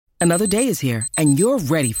Another day is here, and you're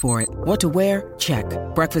ready for it. What to wear? Check.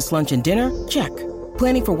 Breakfast, lunch, and dinner? Check.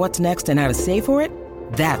 Planning for what's next and how to save for it?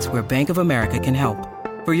 That's where Bank of America can help.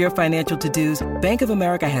 For your financial to-dos, Bank of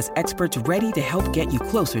America has experts ready to help get you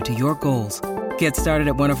closer to your goals. Get started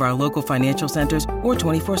at one of our local financial centers or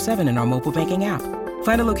 24/7 in our mobile banking app.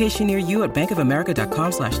 Find a location near you at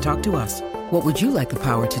bankofamerica.com/talktous. What would you like the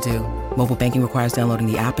power to do? Mobile banking requires downloading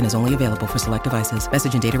the app and is only available for select devices.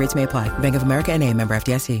 Message and data rates may apply. Bank of America N.A., member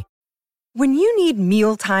FDIC. When you need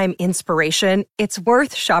mealtime inspiration, it's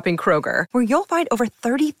worth shopping Kroger, where you'll find over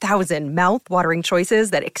 30,000 mouth-watering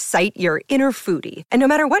choices that excite your inner foodie. And no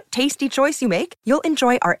matter what tasty choice you make, you'll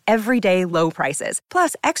enjoy our everyday low prices,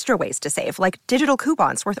 plus extra ways to save, like digital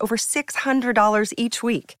coupons worth over $600 each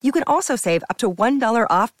week. You can also save up to $1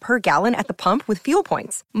 off per gallon at the pump with fuel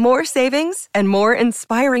points. More savings and more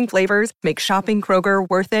inspiring flavors make shopping Kroger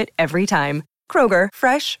worth it every time. Kroger,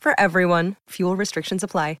 fresh for everyone. Fuel restrictions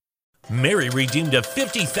apply. Mary redeemed a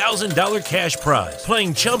 $50,000 cash prize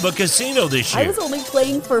playing Chumba Casino this year. I was only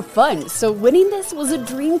playing for fun, so winning this was a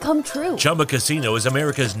dream come true. Chumba Casino is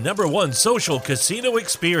America's #1 social casino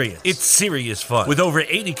experience. It's serious fun. With over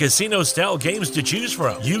 80 casino-style games to choose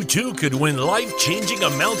from, you too could win life-changing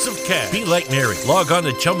amounts of cash. Be like Mary. Log on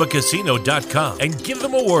to ChumbaCasino.com and give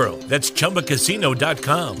them a whirl. That's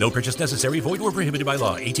ChumbaCasino.com. No purchase necessary. Void or prohibited by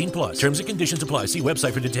law. 18+. Terms and conditions apply. See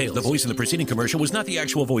website for details. The voice in the preceding commercial was not the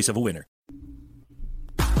actual voice of a winner.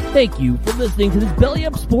 Thank you for listening to this Belly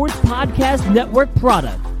Up Sports Podcast Network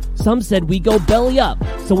product. Some said we go belly up,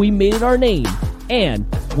 so we made it our name, and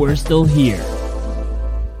we're still here.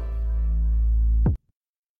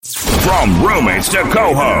 From roommates to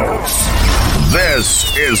co-hosts,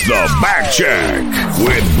 this is the Backcheck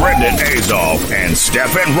with Brendan Azoff and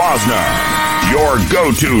Stefan Rosner, your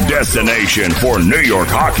go-to destination for New York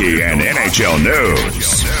hockey and NHL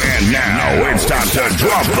news. And now it's time to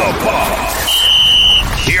drop the puck.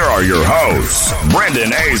 Here are your hosts,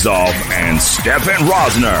 Brendan Azoff and Stefan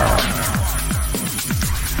Rosner.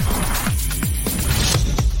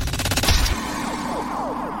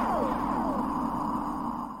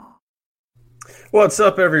 What's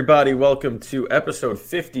up, everybody? Welcome to episode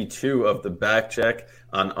 52 of the Backcheck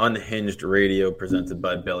on Unhinged Radio, presented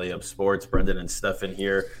by Belly Up Sports. Brendan and Stefan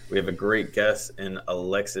here. We have a great guest in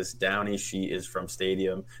Alexis Downie. She is from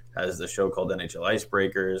Stadium, has the show called NHL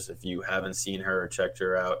Icebreakers. If you haven't seen her or checked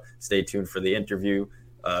her out, stay tuned for the interview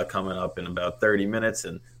coming up in about 30 minutes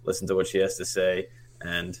and listen to what she has to say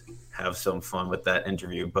and have some fun with that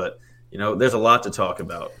interview. But, you know, there's a lot to talk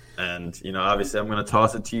about. And, you know, obviously I'm going to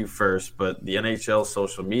toss it to you first, but the NHL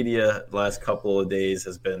social media the last couple of days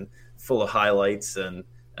has been full of highlights and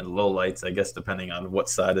lowlights, I guess, depending on what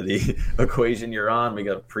side of the equation you're on. We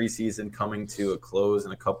got preseason coming to a close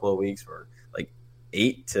in a couple of weeks. We're like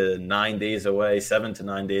 8 to 9 days away, 7 to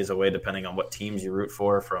 9 days away, depending on what teams you root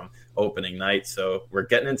for from opening night. So we're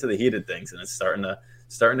getting into the heat of things, and it's starting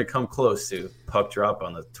to come close to puck drop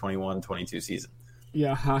on the 21-22 season.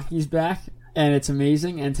 Yeah, hockey's back, and it's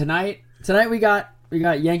amazing. And tonight we got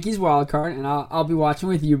Yankees wild card, and I'll be watching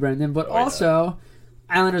with you, Brendan. But also,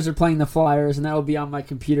 Islanders are playing the Flyers, and that will be on my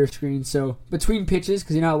computer screen. So between pitches,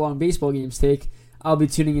 because you know how long baseball games take, I'll be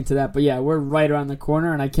tuning into that. But yeah, we're right around the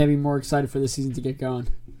corner, and I can't be more excited for the season to get going.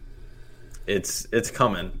 It's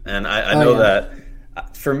coming, and I know that.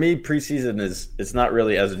 For me, preseason it's not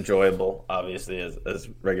really as enjoyable, obviously, as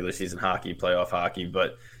regular season hockey, playoff hockey,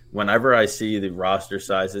 but whenever I see the roster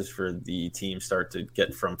sizes for the teams start to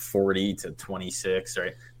get from 40 to 26,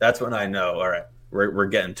 right, that's when I know, all right, we're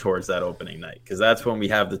getting towards that opening night, because that's when we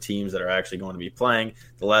have the teams that are actually going to be playing.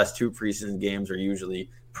 The last two preseason games are usually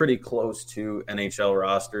pretty close to NHL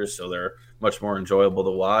rosters, so they're much more enjoyable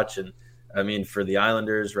to watch. And, I mean, for the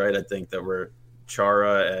Islanders, right, I think that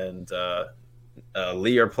Chara and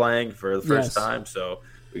Lee are playing for the first time, so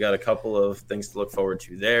we got a couple of things to look forward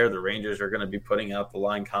to there. The Rangers are going to be putting out the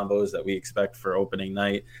line combos that we expect for opening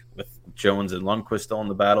night with Jones and Lundqvist still in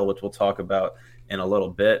the battle, which we'll talk about in a little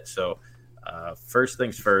bit. So first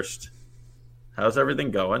things first, how's everything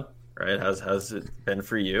going, right? How's it been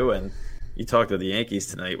for you? And you talked to the Yankees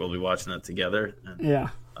tonight. We'll be watching that together. And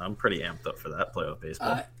yeah. I'm pretty amped up for that playoff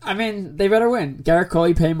baseball. I mean, they better win. Garrett Cole,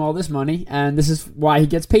 you pay him all this money, and this is why he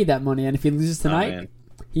gets paid that money. And if he loses tonight,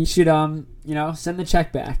 he should, send the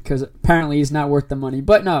check back, because apparently he's not worth the money.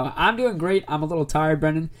 But no, I'm doing great. I'm a little tired,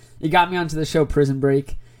 Brendan. You got me onto the show Prison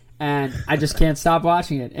Break, and I just can't stop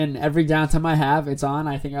watching it. And every downtime I have, it's on.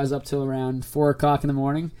 I think I was up till around 4 o'clock in the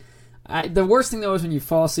morning. The worst thing, though, is when you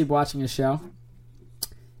fall asleep watching a show,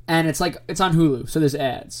 and it's on Hulu, so there's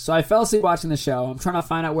ads. So I fell asleep watching the show. I'm trying to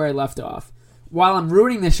find out where I left off, while I'm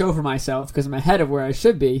ruining the show for myself because I'm ahead of where I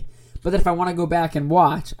should be. But then if I want to go back and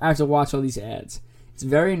watch, I have to watch all these ads. It's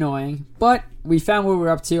very annoying, but we found where we're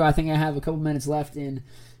up to. I think I have a couple minutes left in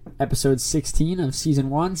episode 16 of season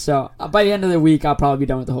 1, so by the end of the week, I'll probably be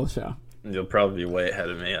done with the whole show. You'll probably be way ahead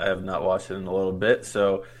of me. I have not watched it in a little bit,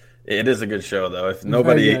 so it is a good show, though. If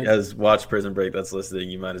nobody has watched Prison Break that's listening,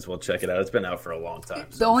 you might as well check it out. It's been out for a long time.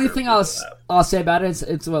 So the only thing I'll say about it,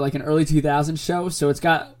 it's what, like an early 2000s show, so it's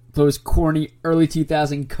got those corny early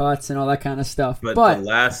 2000 cuts and all that kind of stuff. But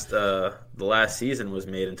the last season was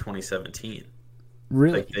made in 2017.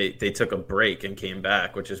 Really? Like they took a break and came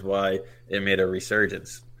back, which is why it made a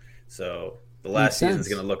resurgence. So the last season is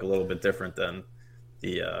going to look a little bit different than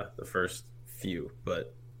the first few.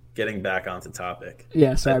 But getting back onto topic,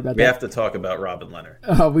 sorry about that. We have to talk about Robin Lehner.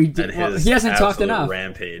 Oh, we did. Well, he hasn't talked enough.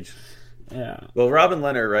 Rampage. Yeah. Well, Robin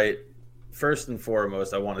Lehner, right? First and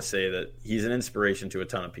foremost, I want to say that he's an inspiration to a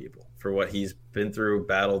ton of people for what he's been through,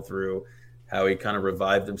 battled through, how he kind of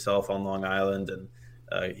revived himself on Long Island, and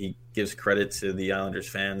he gives credit to the Islanders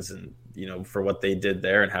fans and for what they did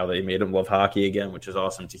there and how they made him love hockey again, which is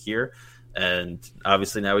awesome to hear. And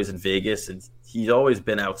obviously now he's in Vegas, and he's always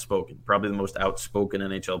been outspoken, probably the most outspoken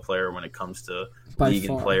NHL player when it comes to league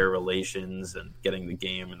and player relations and getting the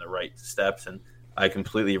game in the right steps. And I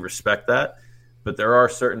completely respect that. But there are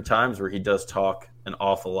certain times where he does talk an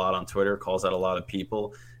awful lot on Twitter, calls out a lot of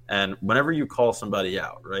people. And whenever you call somebody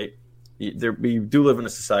out, right, we do live in a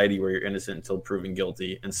society where you're innocent until proven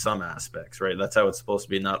guilty in some aspects, right? That's how it's supposed to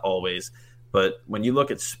be, not always. But when you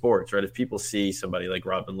look at sports, right, if people see somebody like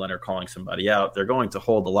Robin Lehner calling somebody out, they're going to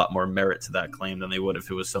hold a lot more merit to that claim than they would if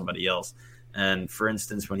it was somebody else. And for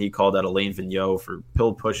instance, when he called out Alain Vigneault for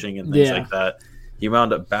pill pushing and things like that, he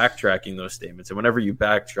wound up backtracking those statements. And whenever you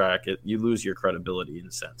backtrack it, you lose your credibility in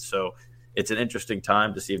a sense. So it's an interesting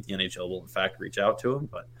time to see if the NHL will in fact reach out to him.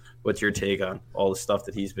 But what's your take on all the stuff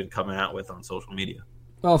that he's been coming out with on social media?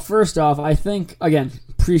 Well, first off, I think, again,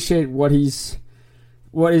 appreciate what his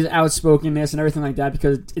outspokenness and everything like that,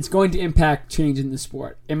 because it's going to impact change in the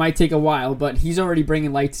sport. It might take a while, but he's already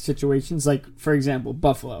bringing light to situations like, for example,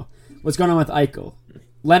 Buffalo. What's going on with Eichel?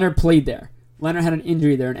 Lehner played there. Lehner had an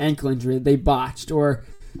injury there, an ankle injury they botched, or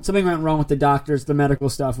something went wrong with the doctors, the medical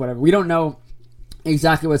stuff, whatever. We don't know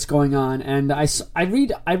exactly what's going on, and I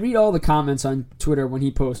read all the comments on Twitter when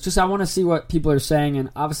he posts. Just I want to see what people are saying,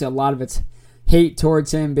 and obviously a lot of it's hate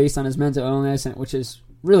towards him based on his mental illness, and which is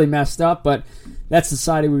really messed up. But that's the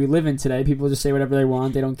society we live in today. People just say whatever they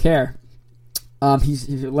want; they don't care.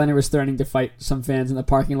 Lehner was threatening to fight some fans in the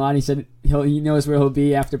parking lot. He said he knows where he'll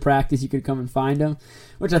be after practice. You could come and find him,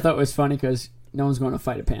 which I thought was funny because no one's going to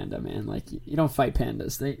fight a panda, man. Like you don't fight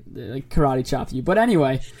pandas; they like karate chop you. But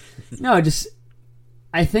anyway,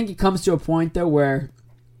 I think it comes to a point, though, where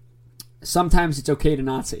sometimes it's okay to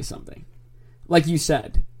not say something. Like you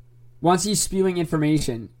said, once he's spewing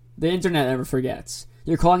information, the internet never forgets.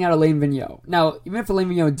 You're calling out Alain Vigneault. Now, even if Alain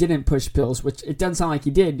Vigneault didn't push pills, which it doesn't sound like he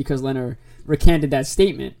did because Lehner recanted that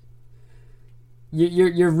statement,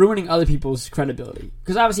 you're ruining other people's credibility.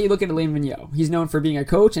 Because obviously you look at Alain Vigneault. He's known for being a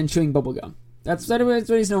coach and chewing bubblegum. That's what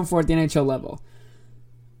he's known for at the NHL level.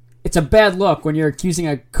 It's a bad look when you're accusing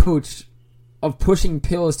a coach of pushing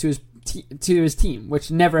pills to his team, which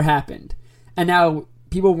never happened. And now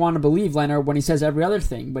people want to believe Lehner when he says every other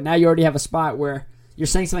thing, but now you already have a spot where you're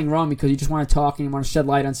saying something wrong because you just want to talk and you want to shed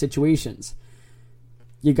light on situations.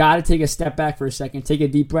 You got to take a step back for a second, take a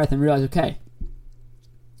deep breath, and realize, okay,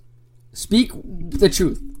 speak the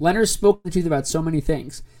truth. Lehner's spoken the truth about so many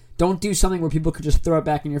things. Don't do something where people could just throw it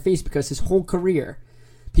back in your face, because his whole career,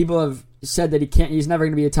 people have said that he's never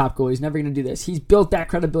going to be a top goalie. He's never going to do this. He's built that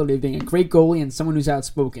credibility of being a great goalie and someone who's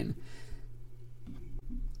outspoken.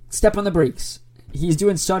 Step on the brakes. He's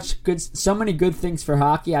doing so many good things for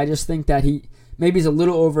hockey. I just think that maybe he's a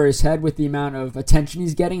little over his head with the amount of attention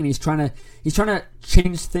he's getting, and he's trying to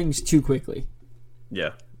change things too quickly.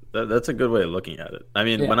 Yeah, that's a good way of looking at it. I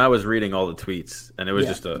mean, when I was reading all the tweets, and it was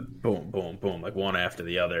just a boom, boom, boom, like one after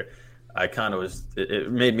the other, I kind of was.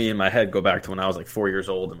 It made me in my head go back to when I was like 4 years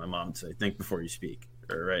old, and my mom would say, "Think before you speak,"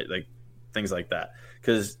 or right, like things like that.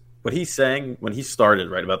 Because what he's saying when he started,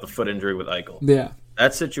 right, about the foot injury with Eichel,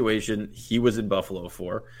 that situation he was in Buffalo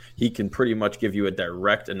for. He can pretty much give you a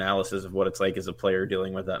direct analysis of what it's like as a player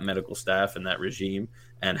dealing with that medical staff and that regime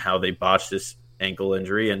and how they botched this ankle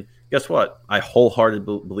injury. And guess what? I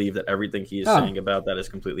wholeheartedly believe that everything he is saying about that is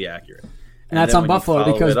completely accurate. And that's on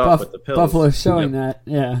Buffalo because Buffalo is showing that.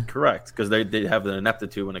 Yeah, correct. Because they have an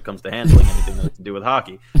ineptitude when it comes to handling anything that has to do with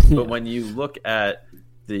hockey. But when you look at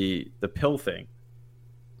the pill thing,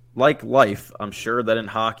 like life, I'm sure that in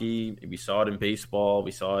hockey, we saw it in baseball,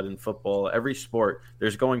 we saw it in football, every sport,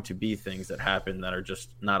 there's going to be things that happen that are just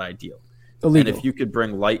not ideal. illegal. And if you could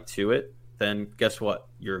bring light to it, then guess what?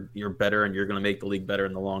 You're better, and you're going to make the league better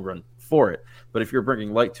in the long run for it. But if you're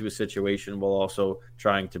bringing light to a situation while also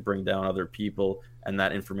trying to bring down other people, and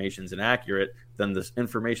that information is inaccurate, then this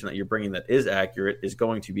information that you're bringing that is accurate is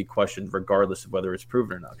going to be questioned regardless of whether it's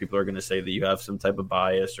proven or not. People are going to say that you have some type of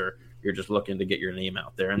bias, or you're just looking to get your name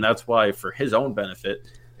out there. And that's why, for his own benefit,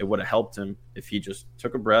 it would have helped him if he just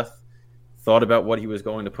took a breath, thought about what he was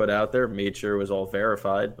going to put out there, made sure it was all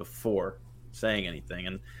verified before saying anything.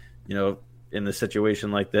 And, in the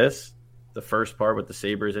situation like this, the first part with the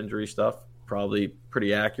Sabres injury stuff, probably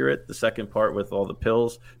pretty accurate. The second part with all the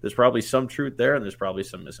pills, there's probably some truth there, and there's probably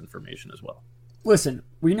some misinformation as well. Listen,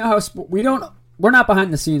 we know how we're not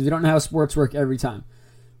behind the scenes. We don't know how sports work every time.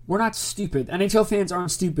 We're not stupid. NHL fans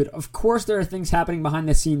aren't stupid. Of course, there are things happening behind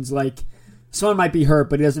the scenes, like someone might be hurt,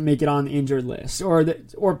 but he doesn't make it on the injured list,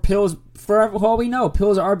 or pills. For all we know,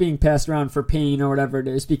 pills are being passed around for pain or whatever it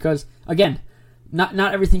is. Because again, not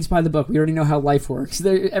everything's by the book. We already know how life works.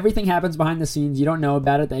 Everything happens behind the scenes. You don't know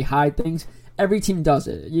about it. They hide things. Every team does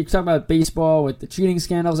it. You talk about baseball with the cheating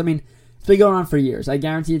scandals. I mean, it's been going on for years. I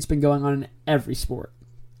guarantee it's been going on in every sport.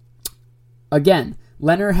 Again,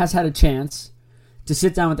 Lehner has had a chance to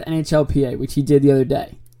sit down with the NHLPA, which he did the other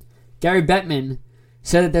day. Gary Bettman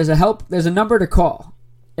said that there's a number to call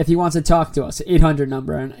if he wants to talk to us, 800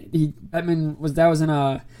 number. And Bettman was in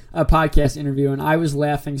a podcast interview, and I was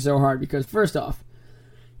laughing so hard because, first off,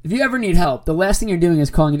 if you ever need help, the last thing you're doing is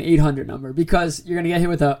calling an 800 number, because you're going to get hit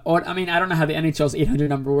with I don't know how the NHL's 800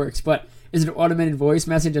 number works, but is it an automated voice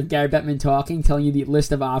message of Gary Bettman talking, telling you the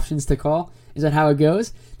list of options to call? Is that how it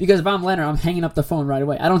goes? Because if I'm Lehner, I'm hanging up the phone right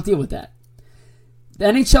away. I don't deal with that. The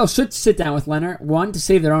NHL should sit down with Lehner, one, to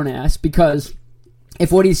save their own ass, because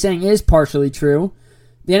if what he's saying is partially true,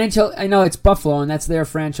 the NHL, I know it's Buffalo and that's their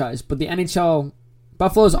franchise, but the NHL,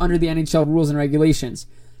 Buffalo's under the NHL rules and regulations.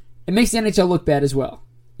 It makes the NHL look bad as well.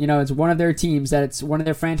 It's one of their teams, it's one of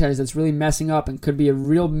their franchises that's really messing up and could be a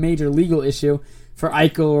real major legal issue for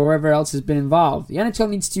Eichel or whoever else has been involved. The NHL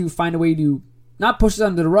needs to find a way to not push it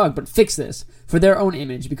under the rug, but fix this for their own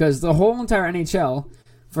image, because the whole entire NHL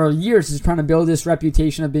for years is trying to build this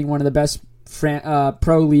reputation of being one of the best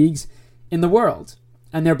pro leagues in the world.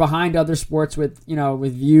 And they're behind other sports with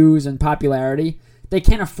views and popularity. They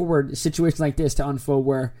can't afford a situation like this to unfold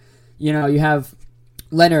where, you have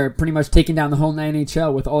Lehner pretty much taking down the whole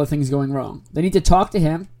NHL with all the things going wrong. They need to talk to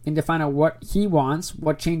him and to find out what he wants,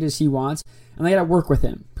 what changes he wants, and they got to work with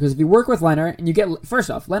him. Because if you work with Lehner and you get,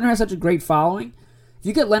 first off, Lehner has such a great following. If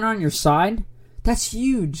you get Lehner on your side, that's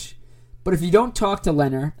huge. But if you don't talk to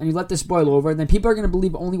Lehner and you let this boil over, then people are going to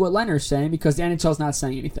believe only what Lehner's saying, because the NHL's not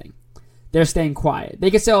saying anything. They're staying quiet.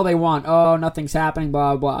 They can say all they want. Oh, nothing's happening,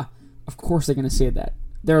 blah, blah, blah. Of course they're going to say that.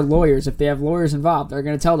 They're lawyers. If they have lawyers involved, they're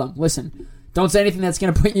going to tell them, listen, don't say anything that's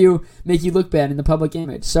going to make you look bad in the public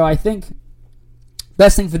image. So I think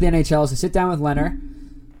best thing for the NHL is to sit down with Lehner,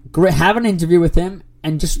 have an interview with him,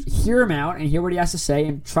 and just hear him out and hear what he has to say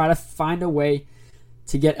and try to find a way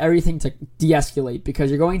to get everything to de-escalate, because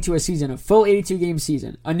you're going to a season, a full 82-game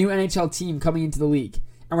season, a new NHL team coming into the league.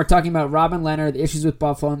 And we're talking about Robin Lehner, the issues with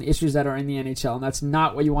Buffalo, and the issues that are in the NHL. And that's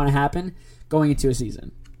not what you want to happen going into a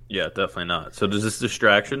season. Yeah, definitely not. So does this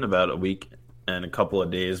distraction about a week and a couple of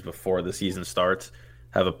days before the season starts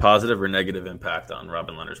have a positive or negative impact on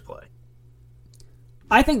Robin Lehner's play?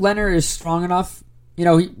 I think Lehner is strong enough.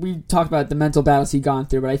 We talked about the mental battles he's gone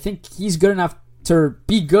through, but I think he's good enough to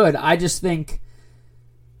be good. I think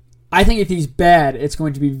if he's bad, it's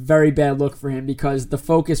going to be a very bad look for him, because the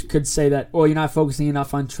focus could say that, you're not focusing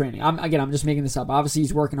enough on training. I'm just making this up. Obviously,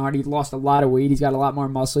 he's working hard. He's lost a lot of weight. He's got a lot more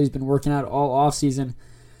muscle. He's been working out all offseason.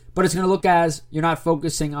 But it's going to look as you're not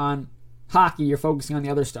focusing on hockey. You're focusing on the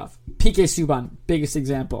other stuff. PK Subban, biggest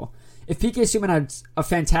example. If PK Subban had a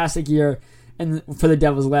fantastic year for the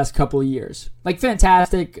Devils the last couple of years, like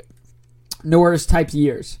fantastic Norris-type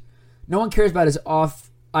years, no one cares about his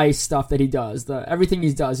off-ice stuff that he does, everything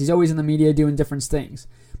he does. He's always in the media doing different things.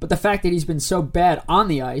 But the fact that he's been so bad on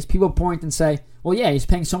the ice, people point and say, well, yeah, he's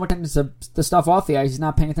paying so much attention to the stuff off the ice, he's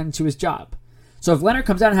not paying attention to his job. So if Lehner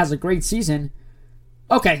comes out and has a great season,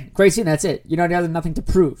 okay, great season, that's it. He has nothing to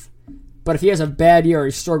prove. But if he has a bad year or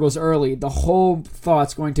he struggles early, the whole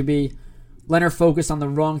thought's going to be Lehner focused on the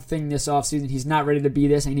wrong thing this offseason. He's not ready to be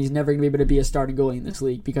this, and he's never going to be able to be a starting goalie in this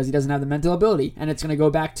league because he doesn't have the mental ability. And it's going to go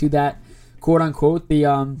back to that, quote-unquote,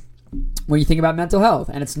 when you think about mental health.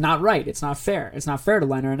 And it's not right. It's not fair. It's not fair to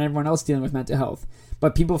Lehner and everyone else dealing with mental health.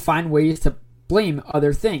 But people find ways to blame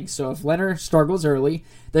other things. So if Lehner struggles early,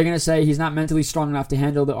 they're going to say he's not mentally strong enough to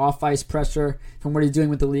handle the off-ice pressure from what he's doing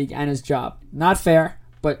with the league and his job. Not fair,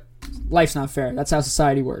 but life's not fair. That's how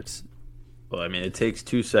society works. Well, I mean, it takes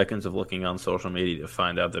 2 seconds of looking on social media to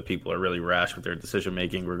find out that people are really rash with their decision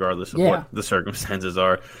making, regardless of what the circumstances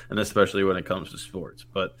are, and especially when it comes to sports.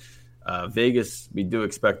 But Vegas, we do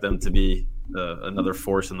expect them to be another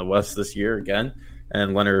force in the West this year again.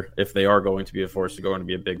 And Lehner, if they are going to be a force, they're going to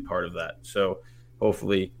be a big part of that. So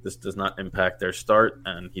hopefully this does not impact their start,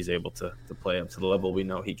 and he's able to play up to the level we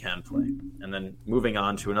know he can play. And then moving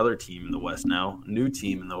on to another team in the West now, new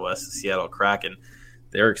team in the West, the Seattle Kraken.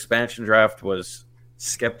 Their expansion draft was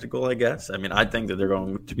skeptical, I guess. I mean, I think that they're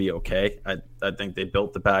going to be okay. I think they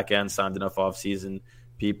built the back end, signed enough offseason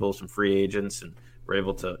people, some free agents, and were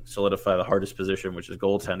able to solidify the hardest position, which is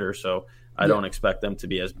goaltender. So I don't expect them to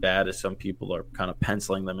be as bad as some people are kind of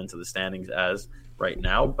penciling them into the standings as right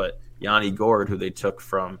now. But Yanni Gourde, who they took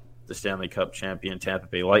from the Stanley Cup champion Tampa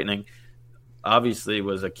Bay Lightning, obviously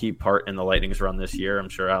was a key part in the Lightning's run this year. I'm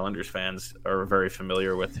sure Islanders fans are very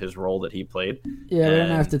familiar with his role that he played. Yeah, we don't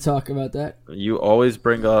have to talk about that. You always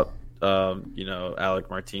bring up, Alec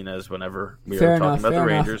Martinez whenever we are talking about the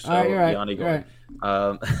Rangers. So Yanni Gourde.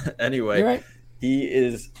 Anyway, he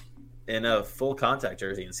is in a full contact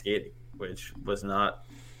jersey and skating, which was not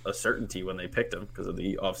a certainty when they picked him because of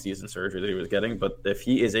the offseason surgery that he was getting. But if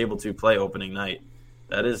he is able to play opening night,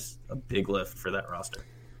 that is a big lift for that roster.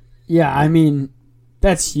 Yeah, I mean,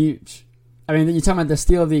 that's huge. I mean, you're talking about the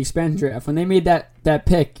steal of the expansion draft. When they made that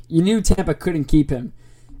pick, you knew Tampa couldn't keep him.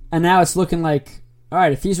 And now it's looking like, all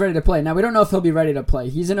right, if he's ready to play. Now, we don't know if he'll be ready to play.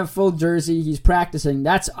 He's in a full jersey. He's practicing.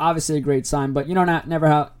 That's obviously a great sign. But you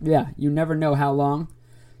never know how long,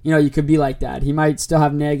 you could be like that. He might still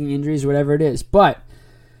have nagging injuries, whatever it is. But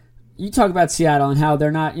you talk about Seattle and how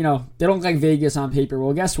they're not, they don't look like Vegas on paper.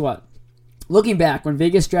 Well, guess what? Looking back, when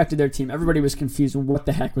Vegas drafted their team, everybody was confused on what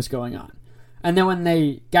the heck was going on. And then when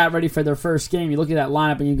they got ready for their first game, you look at that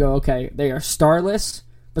lineup and you go, okay, they are starless.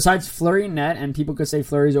 Besides Fleury and net, and people could say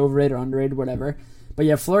Fleury's overrated or underrated, whatever. But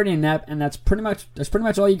you have Fleury and net, and that's pretty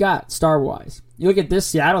much all you got, star-wise. You look at this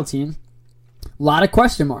Seattle team, a lot of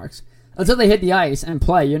question marks. Until they hit the ice and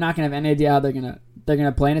play, you're not going to have any idea how they're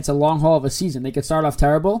gonna play, and it's a long haul of a season. They could start off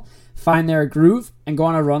terrible, find their groove, and go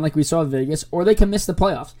on a run like we saw with Vegas, or they can miss the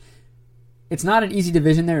playoffs. It's not an easy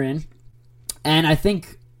division they're in, and I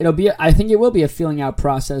think it will be a feeling out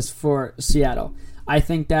process for Seattle. I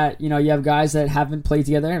think that you have guys that haven't played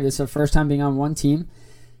together. This is their first time being on one team.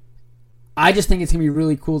 I just think it's gonna be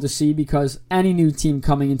really cool to see because any new team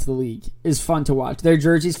coming into the league is fun to watch. Their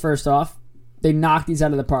jerseys, first off, they knocked these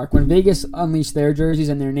out of the park. When Vegas unleashed their jerseys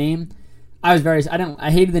and their name, I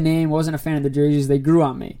hated the name, wasn't a fan of the jerseys. They grew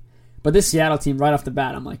on me. But this Seattle team, right off the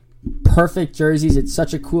bat, I'm like, perfect jerseys. It's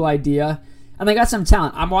such a cool idea. And they got some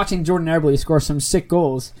talent. I'm watching Jordan Eberle score some sick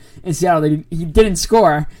goals in Seattle. He didn't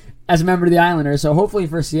score as a member of the Islanders. So hopefully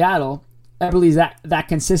for Seattle, Eberle's that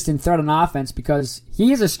consistent threat on offense because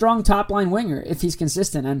he is a strong top-line winger if he's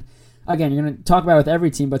consistent. And again, you're going to talk about it with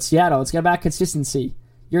every team, but Seattle, it's about consistency.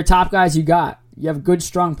 Your top guys you have good,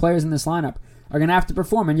 strong players in this lineup, are going to have to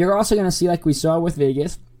perform. And you're also going to see, like we saw with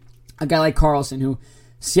Vegas, a guy like Carlson who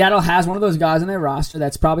Seattle has one of those guys on their roster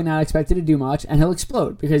that's probably not expected to do much, and he'll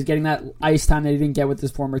explode because he's getting that ice time that he didn't get with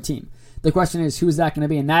his former team. The question is, who is that going to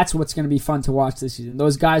be? And that's what's going to be fun to watch this season.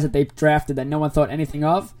 Those guys that they drafted that no one thought anything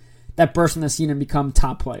of, that burst on the scene and become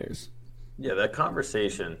top players. Yeah, that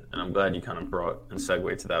conversation, and I'm glad you kind of brought and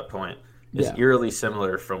segued to that point, is eerily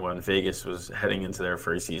similar from when Vegas was heading into their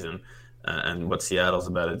first season and what Seattle's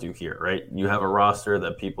about to do here, right? You have a roster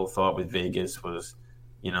that people thought with Vegas was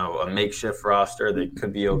a makeshift roster. They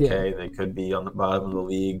could be okay. Yeah. They could be on the bottom of the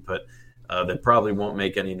league, but they probably won't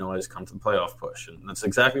make any noise come to the playoff push. And that's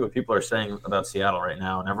exactly what people are saying about Seattle right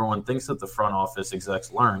now. And everyone thinks that the front office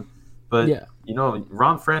execs learn. But,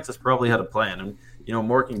 Ron Francis probably had a plan. And,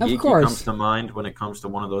 Morgan Geekie comes to mind when it comes to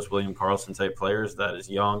one of those William Karlsson-type players that is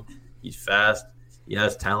young. He's fast. He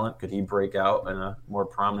has talent. Could he break out in a more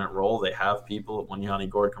prominent role? They have people. When Yanni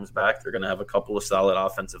Gourde comes back, they're going to have a couple of solid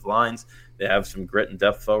offensive lines. They have some grit and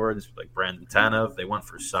depth forwards like Brandon Tanev. They went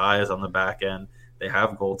for size on the back end. They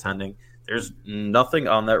have goaltending. There's nothing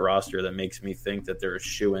on that roster that makes me think that they're a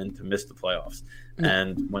shoo-in to miss the playoffs.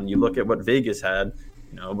 And when you look at what Vegas had,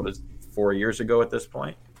 4 years ago at this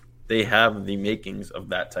point, they have the makings of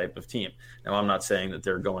that type of team. Now, I'm not saying that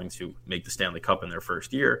they're going to make the Stanley Cup in their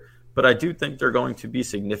first year, but I do think they're going to be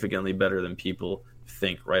significantly better than people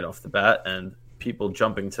think right off the bat. And people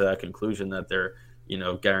jumping to that conclusion that they're,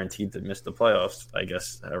 guaranteed to miss the playoffs, I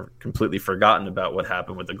guess, have completely forgotten about what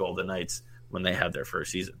happened with the Golden Knights when they had their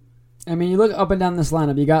first season. I mean, you look up and down this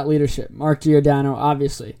lineup, you got leadership. Mark Giordano,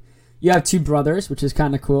 obviously. You have two brothers, which is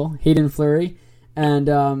kind of cool. Hayden Fleury and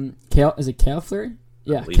Cale. Is it Cale Fleury?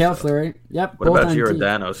 Yeah, Cale Fleury. Yep. What about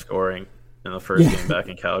Giordano scoring in the first game back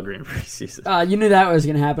in Calgary in preseason. You knew that was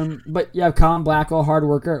going to happen. But you have Colin Blackwell, hard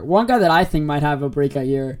worker. One guy that I think might have a breakout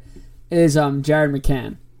year is Jared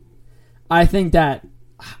McCann. I think that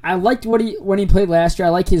I liked when he played last year.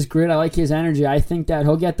 I like his grit. I like his energy. I think that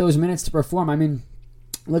he'll get those minutes to perform. I mean,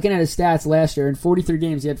 looking at his stats last year, in 43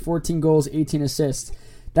 games, he had 14 goals, 18 assists.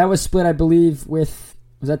 That was split, I believe, with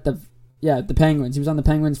the Penguins. He was on the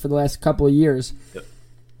Penguins for the last couple of years. Yep.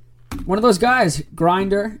 One of those guys,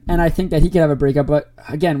 grinder, and I think that he could have a breakup. But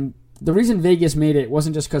again, the reason Vegas made it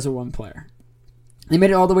wasn't just because of one player. They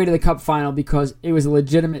made it all the way to the Cup final because it was a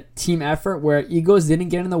legitimate team effort where egos didn't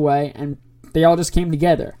get in the way and they all just came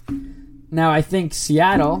together. Now, I think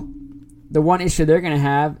Seattle, the one issue they're going to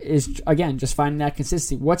have is, again, just finding that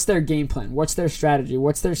consistency. What's their game plan? What's their strategy?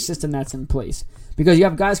 What's their system that's in place? Because you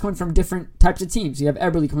have guys coming from different types of teams. You have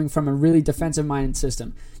Eberle coming from a really defensive-minded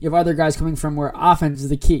system. You have other guys coming from where offense is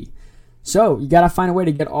the key. So you got to find a way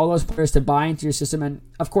to get all those players to buy into your system. And,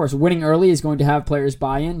 of course, winning early is going to have players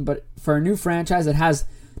buy in. But for a new franchise that has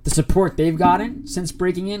the support they've gotten since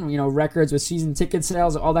breaking in, records with season ticket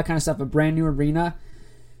sales, all that kind of stuff, a brand new arena,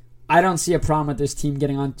 I don't see a problem with this team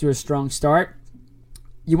getting on to a strong start.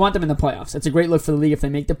 You want them in the playoffs. It's a great look for the league if they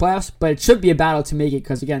make the playoffs. But it should be a battle to make it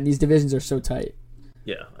because, again, these divisions are so tight.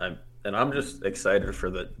 Yeah, I'm just excited for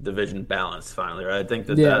the division balance finally. Right? I think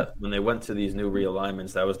that when they went to these new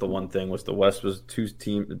realignments, that was the one thing was the West was two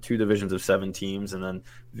divisions of 7 teams, and then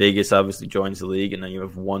Vegas obviously joins the league, and then you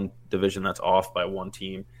have one division that's off by one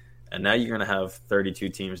team, and now you're going to have 32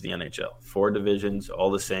 teams in the NHL, 4 divisions, all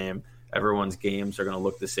the same. Everyone's games are going to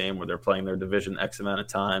look the same where they're playing their division X amount of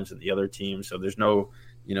times and the other team, so there's no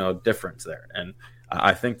difference there. And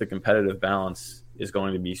I think the competitive balance is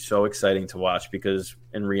going to be so exciting to watch because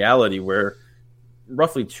in reality we're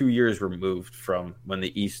roughly 2 years removed from when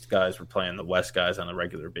the East guys were playing the West guys on a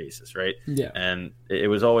regular basis, right? Yeah. And it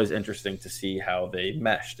was always interesting to see how they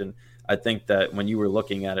meshed. And I think that when you were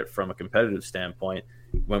looking at it from a competitive standpoint,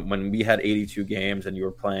 when we had 82 games and you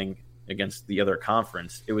were playing against the other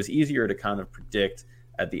conference, it was easier to kind of predict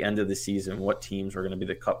at the end of the season what teams were going to be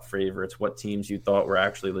the Cup favorites, what teams you thought were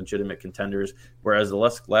actually legitimate contenders, whereas the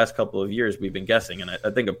last couple of years we've been guessing. And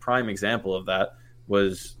I think a prime example of that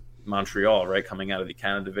was Montreal, right, coming out of the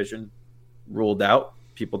Canada division, ruled out.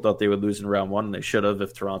 People thought they would lose in round 1, and they should have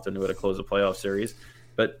if Toronto knew how to close a playoff series.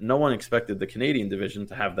 But no one expected the Canadian division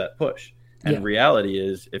to have that push. And reality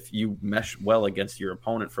is if you mesh well against your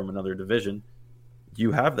opponent from another division,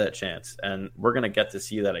 you have that chance. And we're going to get to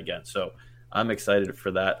see that again. So I'm excited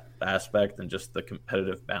for that aspect, and just the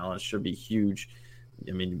competitive balance should be huge.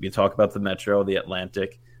 I mean, we talk about the Metro, the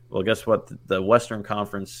Atlantic. Well, guess what? The Western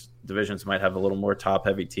Conference divisions might have a little more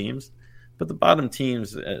top-heavy teams, but the bottom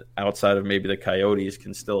teams outside of maybe the Coyotes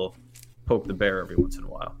can still poke the bear every once in a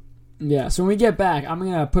while. Yeah, so when we get back, I'm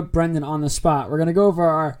going to put Brendan on the spot. We're going to go over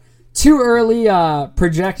our too early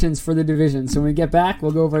projections for the division. So when we get back,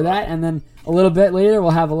 we'll go over that, and then a little bit later,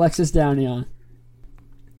 we'll have Alexis Downie on.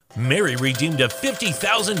 Mary redeemed a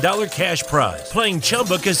 $50,000 cash prize playing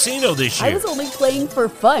Chumba Casino this year. I was only playing for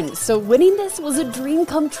fun, so winning this was a dream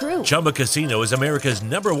come true. Chumba Casino is America's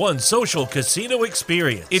 #1 social casino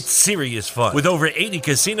experience. It's serious fun. With over 80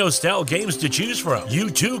 casino-style games to choose from, you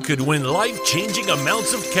too could win life-changing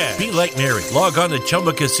amounts of cash. Be like Mary. Log on to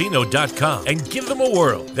ChumbaCasino.com and give them a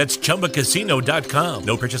whirl. That's ChumbaCasino.com.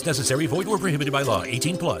 No purchase necessary. Void or prohibited by law.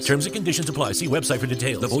 18+. Terms and conditions apply. See website for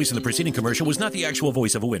details. The voice in the preceding commercial was not the actual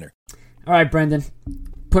voice of a winner. All right, Brendan.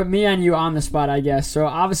 Put me and you on the spot, I guess. So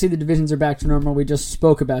obviously the divisions are back to normal. We just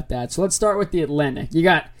spoke about that. So let's start with the Atlantic.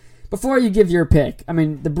 Before you give your pick, I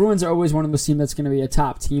mean, the Bruins are always one of those teams that's going to be a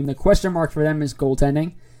top team. The question mark for them is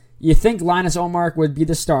goaltending. You think Linus Ullmark would be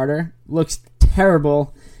the starter. Looks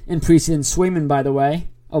terrible in preseason. Swayman, by the way,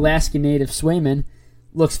 Alaska native Swayman,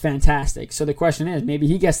 looks fantastic. So the question is, maybe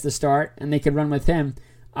he gets the start and they could run with him.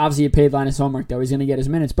 Obviously, you paid Linus Ullmark, though. He's going to get his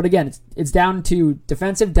minutes. But again, it's down to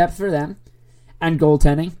defensive depth for them and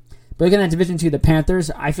goaltending. But looking at Division 2, the Panthers,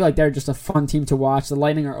 I feel like they're just a fun team to watch. The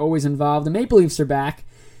Lightning are always involved. The Maple Leafs are back.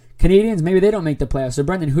 Canadians, maybe they don't make the playoffs. So,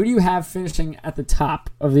 Brendan, who do you have finishing at the top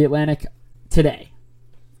of the Atlantic today?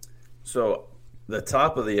 So, the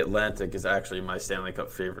top of the Atlantic is actually my Stanley Cup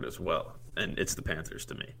favorite as well, and it's the Panthers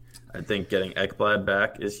to me. I think getting Ekblad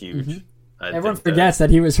back is huge. Mm-hmm. Everyone forgets that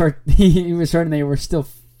he was hurt. He was hurt, and they were still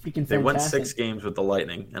freaking fantastic. They won 6 games with the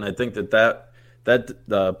Lightning, and I think that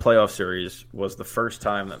the playoff series was the first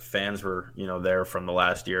time that fans were there from the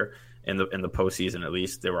last year in the postseason. At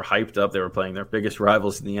least they were hyped up. They were playing their biggest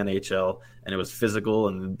rivals in the NHL, and it was physical,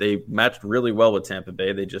 and they matched really well with Tampa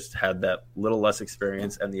Bay. They just had that little less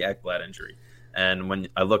experience and the Ekblad injury. And when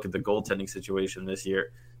I look at the goaltending situation this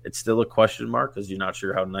year, It's still a question mark because you're not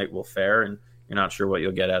sure how Knight will fare, and you're not sure what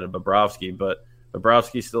you'll get out of Bobrovsky. But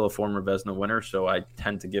Bobrovsky's still a former Vezina winner, so I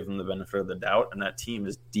tend to give him the benefit of the doubt. And that team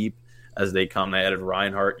is deep as they come. They added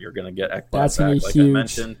Reinhart. You're going to get Ekblad back, like huge. I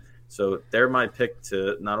mentioned. So they're my pick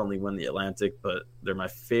to not only win the Atlantic, but they're my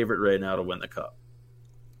favorite right now to win the Cup.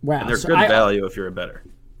 Wow. And they're good value if you're a bettor.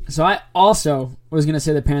 So I also was going to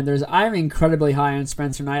say the Panthers. I'm incredibly high on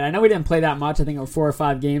Spencer Knight. I know we didn't play that much. I think it was 4 or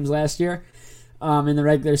 5 games last year in the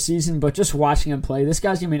regular season. But just watching him play, this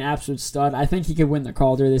guy's going to be an absolute stud. I think he could win the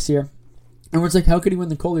Calder this year. And it's like, how could he win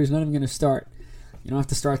the Calder? He's not even going to start. You don't have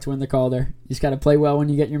to start to win the Calder. You just got to play well when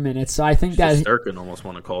you get your minutes. So I think that Sorokin almost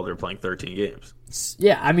won a Calder playing 13 games.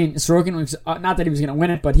 Yeah, I mean, Sorokin was not that he was going to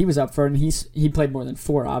win it, but he was up for it, and he played more than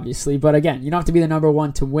 4, obviously. But again, you don't have to be the number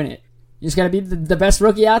 1 to win it. You just got to be the best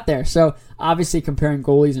rookie out there. So obviously, comparing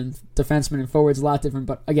goalies and defensemen and forwards is a lot different.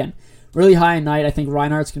 But again, really high in Knight. I think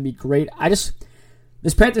Reinhardt's going to be great.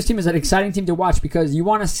 This Panthers team is an exciting team to watch because you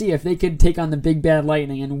want to see if they could take on the Big Bad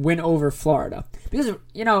Lightning and win over Florida. Because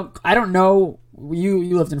I don't know.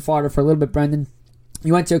 You lived in Florida for a little bit, Brendan.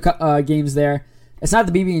 You went to games there. It's not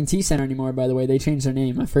the BB&T Center anymore, by the way. They changed their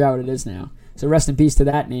name. I forgot what it is now. So rest in peace to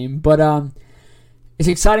that name. But it's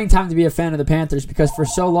an exciting time to be a fan of the Panthers because for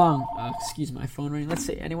so long... excuse my phone ring. Let's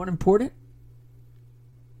see. Anyone important?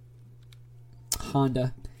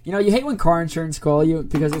 Honda. You hate when car insurance call you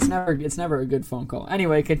because it's never a good phone call.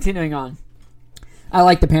 Anyway, continuing on. I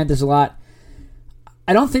like the Panthers a lot.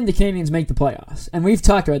 I don't think the Canadiens make the playoffs. And we've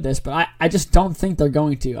talked about this, but I just don't think they're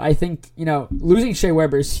going to. I think, losing Shea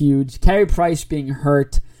Weber is huge. Carey Price being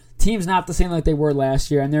hurt. Team's not the same like they were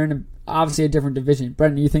last year, and they're in obviously a different division.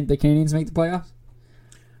 Brendan, do you think the Canadiens make the playoffs?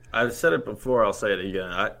 I've said it before. I'll say it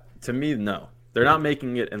again. To me, no. They're not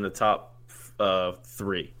making it in the top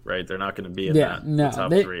 3, right? They're not going to be in the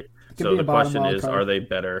top 3. So the question is, are they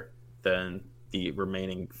better than the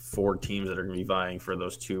remaining 4 teams that are going to be vying for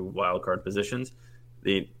those 2 wild card positions?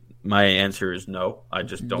 My answer is no. I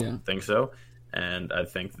just don't think so. And I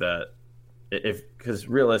think that because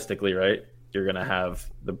realistically, right, you're going to have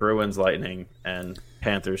the Bruins, Lightning, and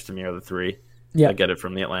Panthers to me are the 3. I get it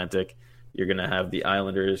from the Atlantic. You're going to have the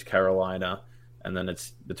Islanders, Carolina, and then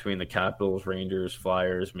it's between the Capitals, Rangers,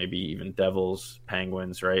 Flyers, maybe even Devils,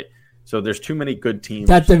 Penguins, right? So there's too many good teams.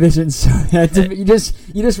 That division,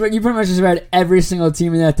 you pretty much just read every single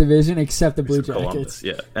team in that division except the Blue Jackets. Columbus,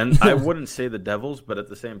 yeah. And I wouldn't say the Devils, but at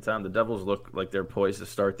the same time, the Devils look like they're poised to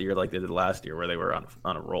start the year like they did last year, where they were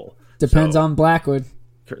on a roll. Depends on Blackwood.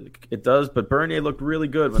 It does, but Bernier looked really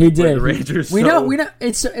good when he played the Rangers. We know.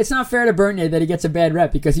 It's not fair to Bernier that he gets a bad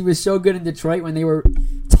rep because he was so good in Detroit when they were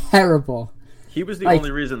terrible. He was the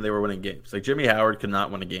only reason they were winning games. Like Jimmy Howard could not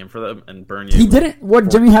win a game for them, and Bernier. He didn't. What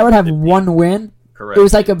Jimmy Howard have 1 win? Correct. It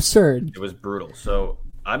was absurd. It was brutal. So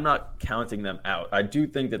I'm not counting them out. I do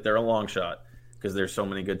think that they're a long shot because there's so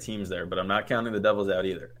many good teams there, but I'm not counting the Devils out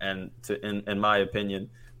either. And in my opinion,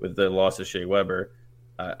 with the loss of Shea Weber,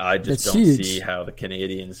 I just don't see how the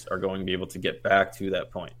Canadiens are going to be able to get back to that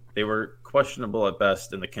point. They were questionable at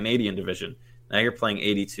best in the Canadian division. Now you're playing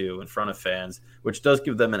 82 in front of fans, which does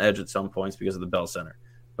give them an edge at some points because of the Bell Center.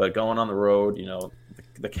 But going on the road,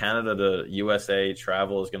 the Canada to USA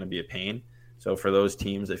travel is going to be a pain. So for those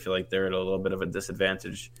teams, I feel like they're at a little bit of a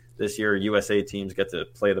disadvantage this year. USA teams get to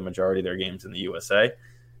play the majority of their games in the USA.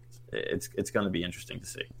 It's going to be interesting to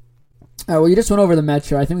see. Well, you just went over the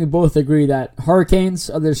Metro. I think we both agree that Hurricanes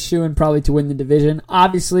are the shoo-in probably to win the division.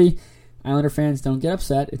 Obviously, Islander fans, don't get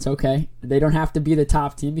upset. It's okay. They don't have to be the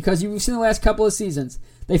top team because you've seen the last couple of seasons.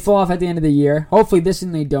 They fall off at the end of the year. Hopefully this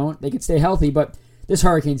season they don't. They can stay healthy, but this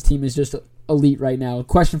Hurricanes team is just elite right now. A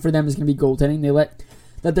question for them is going to be goaltending. They let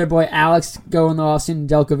their boy Alex go in the offseason,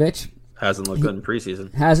 Delkovich. Hasn't looked good in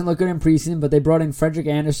preseason. But they brought in Frederick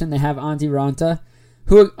Anderson. They have Antti Ranta.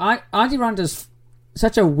 Antti Ranta's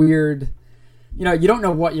such a weird... you don't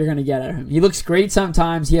know what you're going to get out of him. He looks great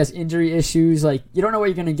sometimes. He has injury issues. You don't know what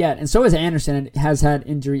you're going to get. And so is Anderson, and has had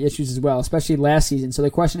injury issues as well, especially last season. So the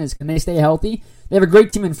question is, can they stay healthy? They have a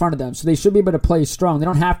great team in front of them, so they should be able to play strong. They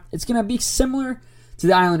don't have. It's going to be similar to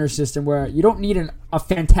the Islanders system, where you don't need a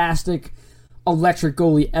fantastic, electric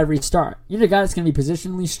goalie every start. You need a guy that's going to be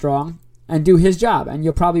positionally strong and do his job, and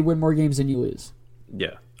you'll probably win more games than you lose.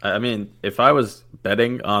 Yeah. I mean, if I was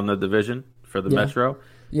betting on the division for the Metro...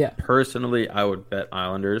 Yeah. Personally, I would bet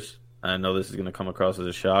Islanders. I know this is going to come across as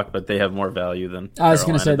a shock, but they have more value than I was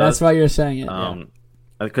going to say. That's why you're saying it.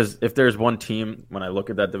 Because if there's one team, when I look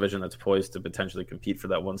at that division that's poised to potentially compete for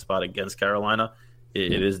that one spot against Carolina,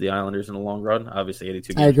 it is the Islanders in the long run. Obviously,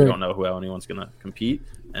 82 games, we don't know how anyone's going to compete.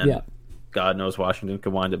 And God knows Washington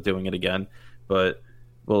could wind up doing it again. But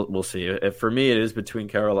we'll see. If for me, it is between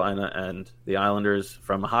Carolina and the Islanders.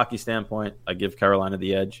 From a hockey standpoint, I give Carolina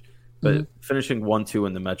the edge. But finishing 1-2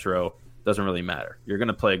 in the Metro doesn't really matter. You're going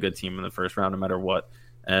to play a good team in the first round no matter what.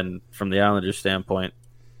 And from the Islanders' standpoint,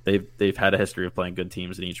 they've had a history of playing good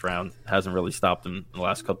teams in each round. It hasn't really stopped them in the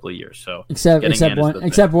last couple of years. So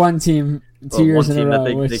except one team 2 years in a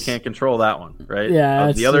row. They can't control that one, right?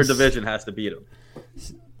 Yeah, the other division has to beat them.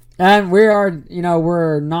 And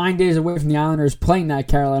we're 9 days away from the Islanders playing that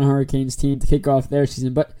Carolina Hurricanes team to kick off their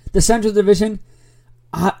season. But the Central Division,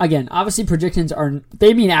 again, obviously predictions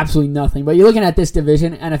they mean absolutely nothing. But you're looking at this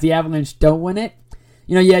division, and if the Avalanche don't win it,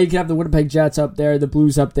 you could have the Winnipeg Jets up there, the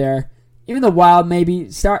Blues up there, even the Wild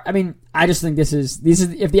maybe start. I mean, I just think this is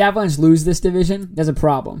if the Avalanche lose this division, there's a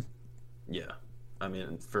problem. Yeah, I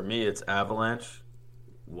mean, for me, it's Avalanche,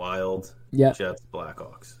 Wild, Jets,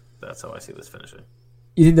 Blackhawks. That's how I see this finishing.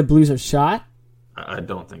 You think the Blues are shot? I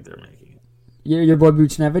don't think they're making it. Your boy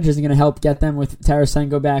Buchnevich isn't going to help get them with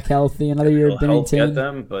Tarasenko back healthy. Another year of Bennington. Help get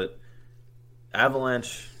them, but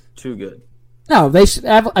Avalanche too good. No, they should.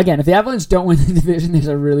 Again, if the Avalanche don't win the division, there's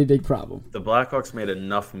a really big problem. The Blackhawks made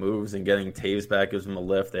enough moves, and getting Taves back gives them a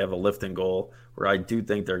lift. They have a lifting goal where I do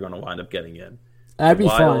think they're going to wind up getting in. That'd be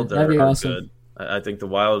fun. That'd be awesome. Good. I think the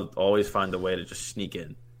Wild always find a way to just sneak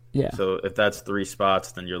in. Yeah. So if that's 3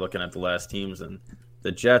 spots, then you're looking at the last teams, and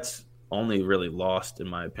the Jets only really lost, in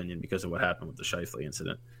my opinion, because of what happened with the Scheifele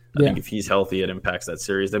incident. I think if he's healthy, it impacts that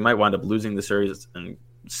series. They might wind up losing the series in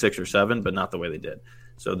 6 or 7, but not the way they did.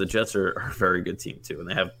 So the Jets are a very good team, too, and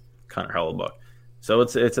they have Connor Hellebuck. So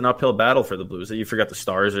it's an uphill battle for the Blues. You forgot the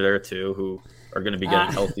Stars are there, too, who are going to be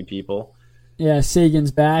getting healthy people. Yeah,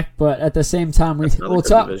 Sagan's back, but at the same time, we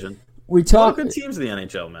talk. Good teams in the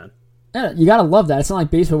NHL, man. Yeah, you gotta love that. It's not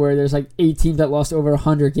like baseball where there's like 8 teams that lost over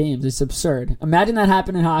 100 games. It's absurd. Imagine that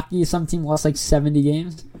happened in hockey. Some team lost like 70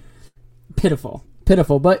 games. Pitiful.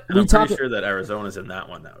 But I'm pretty sure that Arizona's in that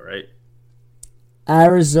one now, right?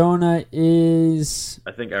 Arizona is.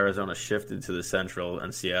 I think Arizona shifted to the Central,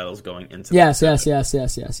 and Seattle's going into. Yes.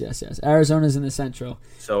 Arizona's in the Central.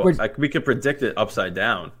 So we could predict it upside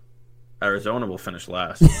down. Arizona will finish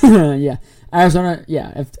last. Yeah, Arizona.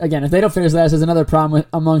 Yeah, if they don't finish last, there's another problem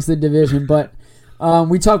amongst the division. But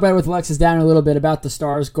we talked about it with Alexis Downie a little bit about the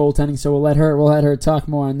Stars goaltending, so we'll let her talk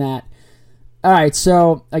more on that. All right,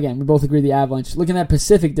 so again, we both agree the Avalanche. Looking at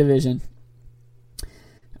Pacific Division.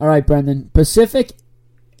 All right, Brendan, Pacific.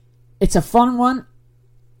 It's a fun one.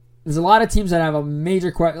 There's a lot of teams that have a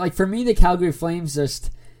major question. Like for me, the Calgary Flames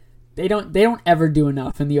just. They don't ever do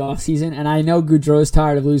enough in the offseason, and I know Gaudreau's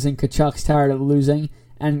tired of losing, Kachuk's tired of losing,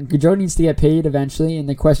 and Gaudreau needs to get paid eventually, and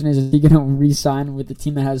the question is he going to re-sign with the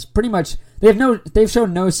team that has pretty much they've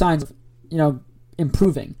shown no signs of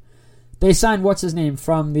improving. They signed what's his name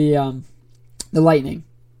from the Lightning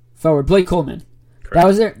forward, Blake Coleman.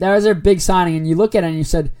 Correct. That was their big signing, and you look at it and you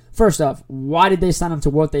said, first off, why did they sign him to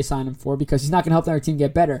what they signed him for? Because he's not going to help their team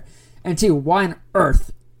get better. And 2, why on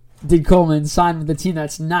earth did Coleman sign with the team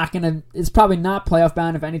that's not going to... It's probably not playoff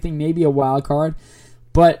bound, if anything, maybe a wild card.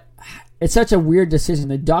 But it's such a weird decision.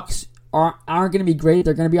 The Ducks aren't going to be great.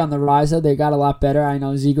 They're going to be on the rise, though. They got a lot better. I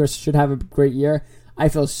know Zegras should have a great year. I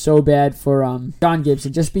feel so bad for John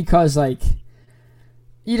Gibson, just because,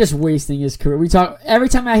 you're just wasting his career. Every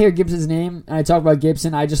time I hear Gibson's name and I talk about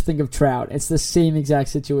Gibson, I just think of Trout. It's the same exact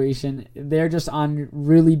situation. They're just on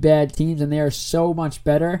really bad teams, and they are so much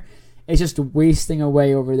better. It's just wasting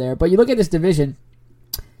away over there. But you look at this division,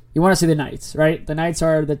 you want to see the Knights, right? The Knights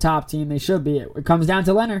are the top team. They should be. It comes down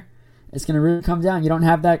to Lehner. It's going to really come down. You don't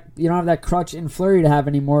have that crutch in Fleury to have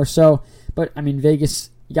anymore. So, but I mean, Vegas,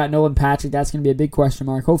 you got Nolan Patrick. That's going to be a big question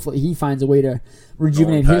mark. Hopefully, he finds a way to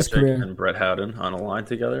rejuvenate his career. And Brett Howden on a line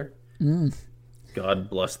together. God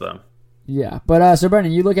bless them. Yeah, but so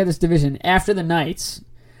Brendan, you look at this division after the Knights.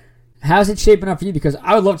 How's it shaping up for you? Because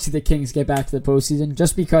I would love to see the Kings get back to the postseason,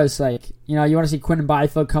 just because, you want to see Quinn and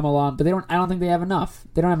Byfield come along, but I don't think they have enough.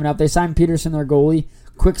 They don't have enough. They signed Peterson, their goalie.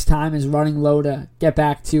 Quick's time is running low to get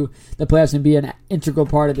back to the playoffs and be an integral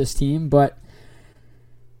part of this team. But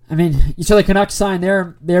I mean, you saw the Canucks sign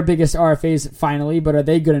their biggest RFAs finally, but are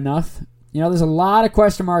they good enough? There's a lot of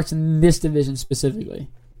question marks in this division specifically.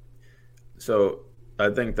 So I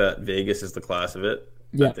think that Vegas is the class of it.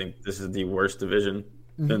 Yeah. I think this is the worst division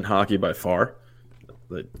in hockey by far.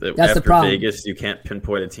 That's after the problem. Vegas, you can't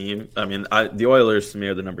pinpoint a team. I mean, the Oilers to me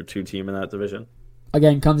are the number 2 team in that division.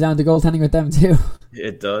 Again, comes down to goaltending with them too.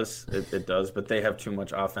 It does. It does. But they have too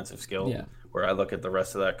much offensive skill. Yeah. Where I look at the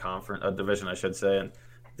rest of that division, I should say, and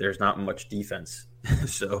there's not much defense.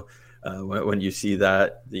 So when you see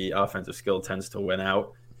that, the offensive skill tends to win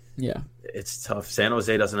out. Yeah. It's tough. San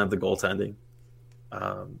Jose doesn't have the goaltending.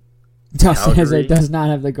 It does not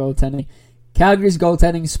have the goaltending. Calgary's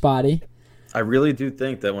goaltending spotty. I really do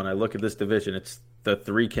think that when I look at this division, it's the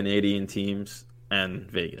 3 Canadian teams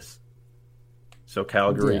and Vegas. So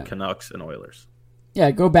Calgary, Canucks, and Oilers.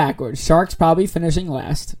 Yeah, go backwards. Sharks probably finishing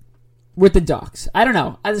last with the Ducks. I don't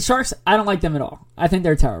know. The Sharks, I don't like them at all. I think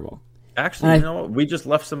they're terrible. Actually, you know what? We just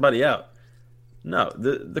left somebody out. No,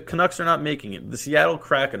 the Canucks are not making it. The Seattle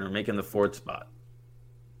Kraken are making the 4th spot.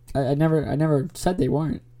 I never said they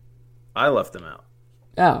weren't. I left them out.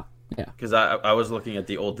 Oh, yeah. Because I was looking at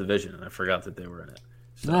the old division and I forgot that they were in it.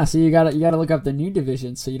 So you gotta look up the new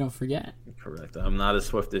division so you don't forget. Correct. I'm not as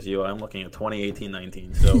swift as you. I'm looking at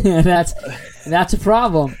 2018-19. So that's a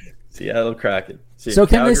problem. Seattle Kraken. So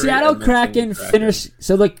can the Seattle Kraken finish?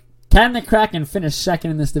 Can the Kraken finish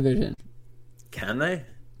second in this division? Can they?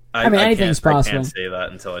 I mean, anything's possible. I can't say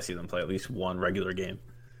that until I see them play at least one regular game.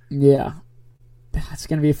 Yeah, that's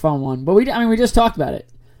gonna be a fun one. But we just talked about it.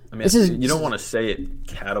 I mean, you don't want to say it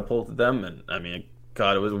catapulted them, and I mean,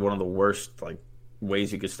 God, it was one of the worst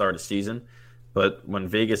ways you could start a season. But when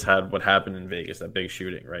Vegas had what happened in Vegas, that big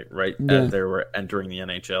shooting, right as they were entering the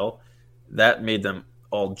NHL, that made them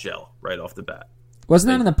all gel right off the bat. Wasn't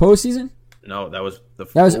that in the postseason? No, that was the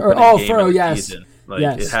season.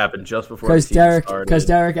 It happened just before the season started. Because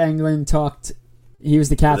Derek Englund talked. He was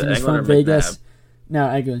the captain. He's from Vegas. No,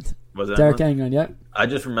 Englund. Was it Derek Englund? Yep. I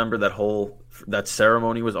just remember that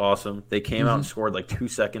ceremony was awesome. They came out and scored 2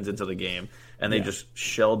 seconds into the game, and they just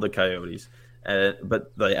shelled the Coyotes.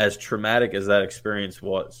 But as traumatic as that experience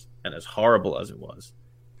was, and as horrible as it was,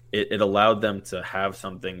 it allowed them to have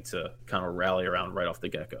something to kind of rally around right off the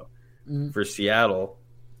get-go. For Seattle,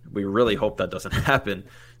 we really hope that doesn't happen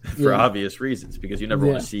for obvious reasons, because you never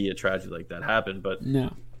want to see a tragedy like that happen. But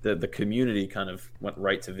the community kind of went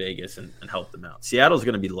right to Vegas and helped them out. Seattle's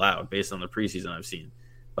going to be loud based on the preseason I've seen,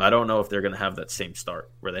 but I don't know if they're going to have that same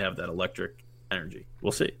start where they have that electric energy.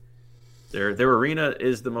 We'll see. Their arena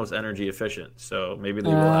is the most energy efficient, so maybe they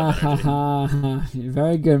will have energy.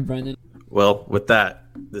 Very good, Brendan. Well, with that,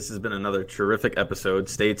 this has been another terrific episode.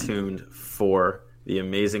 Stay tuned for the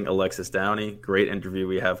amazing Alexis Downie. Great interview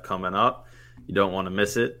we have coming up. You don't want to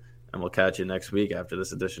miss it, and we'll catch you next week after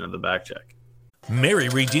this edition of the Backcheck. Mary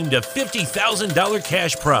redeemed a $50,000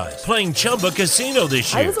 cash prize playing Chumba Casino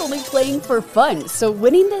this year. I was only playing for fun, so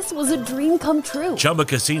winning this was a dream come true. Chumba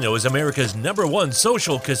Casino is America's #1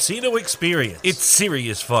 social casino experience. It's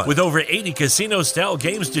serious fun. With over 80 casino-style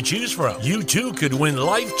games to choose from, you too could win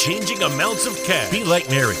life-changing amounts of cash. Be like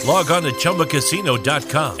Mary. Log on to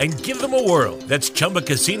ChumbaCasino.com and give them a whirl. That's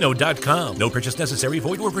ChumbaCasino.com. No purchase necessary.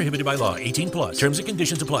 Void where prohibited by law. 18+. Terms and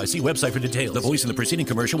conditions apply. See website for details. The voice in the preceding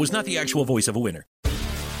commercial was not the actual voice of a winner.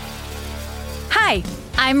 Hi,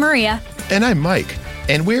 I'm Maria. And I'm Mike.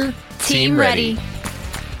 And we're Team Ready.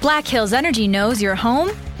 Black Hills Energy knows your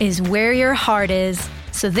home is where your heart is,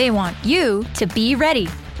 so they want you to be ready.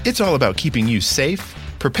 It's all about keeping you safe,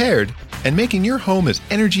 prepared, and making your home as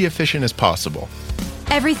energy efficient as possible.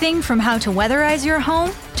 Everything from how to weatherize your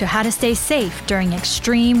home to how to stay safe during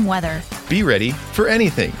extreme weather. Be ready for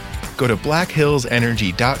anything. Go to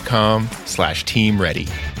blackhillsenergy.com/Team Ready.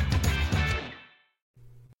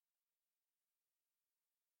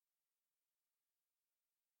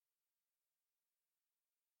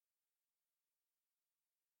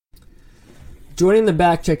 Joining the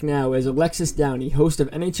Backcheck now is Alexis Downie, host of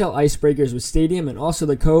NHL Icebreakers with Stadium and also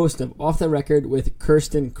the co-host of Off the Record with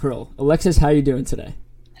Kirsten Krill. Alexis, how are you doing today?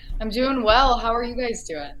 I'm doing well. How are you guys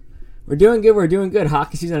doing? We're doing good.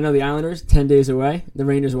 Hockey season, I know the Islanders, 10 days away. The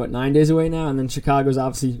Rangers, 9 days away now? And then Chicago's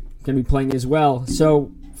obviously going to be playing as well. So,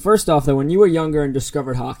 first off, though, when you were younger and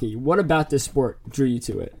discovered hockey, what about this sport drew you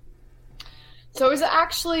to it? So I was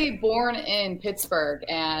actually born in Pittsburgh,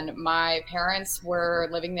 and my parents were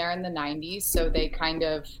living there in the 90s, so they kind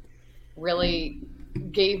of really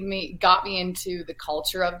got me into the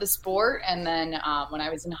culture of the sport. And then when I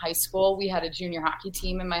was in high school, we had a junior hockey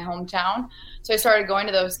team in my hometown. So I started going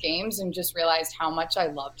to those games and just realized how much I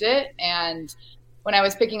loved it. And when I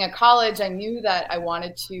was picking a college, I knew that I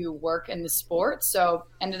wanted to work in the sport. So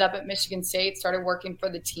ended up at Michigan State, started working for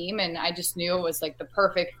the team, and I just knew it was the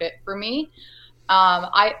perfect fit for me.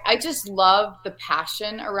 I just love the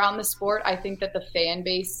passion around the sport. I think that the fan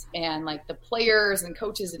base and the players and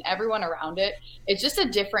coaches and everyone around it, it's just a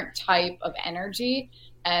different type of energy.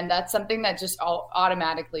 And that's something that just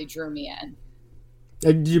automatically drew me in.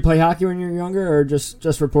 Did you play hockey when you were younger or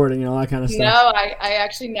just reporting and all that kind of stuff? No, I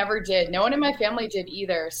actually never did. No one in my family did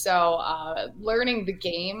either. So learning the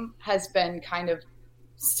game has been kind of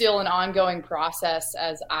still an ongoing process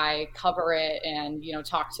as I cover it and,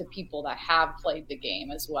 talk to people that have played the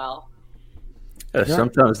game as well. Yeah,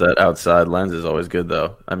 sometimes that outside lens is always good,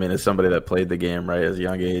 though. I mean, as somebody that played the game, right, as a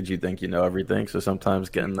young age, you think you know everything. So sometimes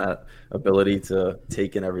getting that ability to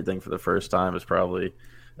take in everything for the first time is probably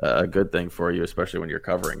a good thing for you, especially when you're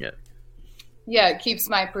covering it. Yeah, it keeps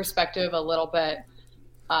my perspective a little bit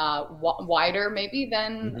wider, maybe,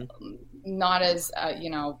 than not as,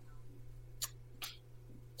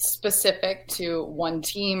 specific to one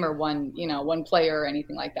team or one player or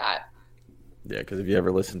anything like that. Yeah, because if you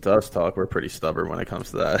ever listen to us talk, we're pretty stubborn when it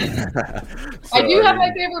comes to that. So, I do have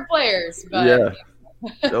my favorite players, but yeah.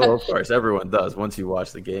 Oh, of course, everyone does. Once you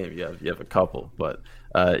watch the game, you have a couple. But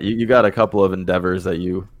you got a couple of endeavors that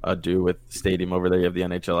you do with Stadium over there. You have the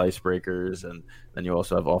NHL Icebreakers, and then you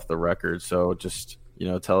also have Off the Record. So just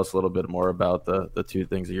tell us a little bit more about the two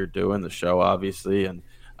things that you're doing. The show, obviously, and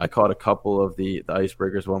I caught a couple of the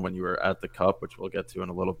Icebreakers one when you were at the Cup, which we'll get to in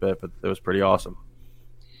a little bit. But it was pretty awesome.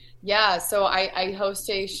 Yeah, so I host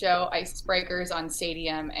a show, Icebreakers, on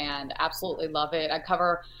Stadium, and absolutely love it. I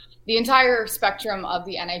cover the entire spectrum of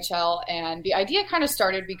the NHL, and the idea kind of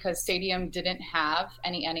started because Stadium didn't have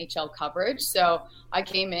any NHL coverage. So I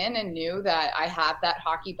came in and knew that I have that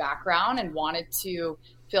hockey background and wanted to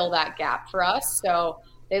fill that gap for us. So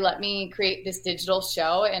they let me create this digital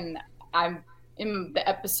show, and I'm in the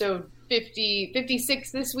episode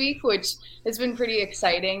 56 this week, which has been pretty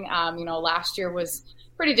exciting. Last year was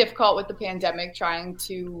pretty difficult with the pandemic, trying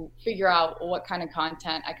to figure out what kind of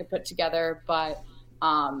content I could put together. But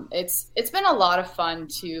it's been a lot of fun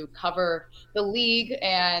to cover the league,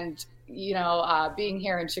 and being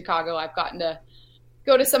here in Chicago, I've gotten to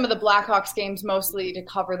go to some of the Blackhawks games mostly to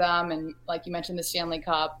cover them, and like you mentioned, the Stanley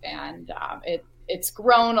Cup, and it's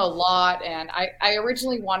grown a lot. And I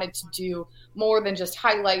originally wanted to do more than just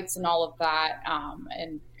highlights and all of that,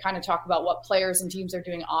 and kind of talk about what players and teams are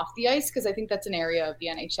doing off the ice, because I think that's an area of the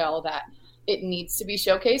NHL that it needs to be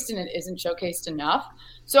showcased, and it isn't showcased enough.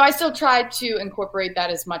 So I still try to incorporate that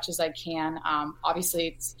as much as I can. Obviously,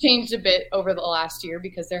 it's changed a bit over the last year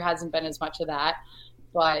because there hasn't been as much of that,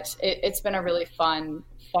 but it's been a really fun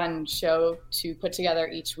show to put together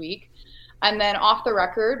each week. And then Off the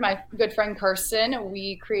Record, my good friend Kirsten,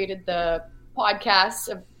 we created the podcast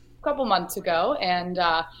a couple months ago, and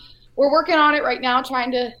we're working on it right now,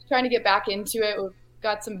 trying to get back into it. We've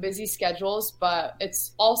got some busy schedules, but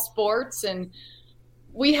it's all sports, and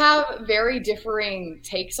we have very differing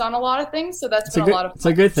takes on a lot of things. So that's been a lot of fun. It's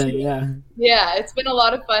a good thing, yeah. Yeah, it's been a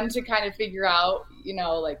lot of fun to kind of figure out,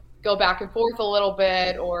 go back and forth a little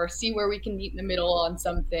bit, or see where we can meet in the middle on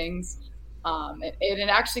some things. It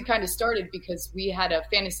actually kind of started because we had a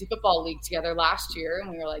fantasy football league together last year, and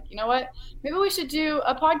we were like, you know what, maybe we should do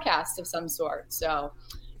a podcast of some sort. So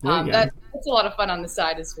that's a lot of fun on the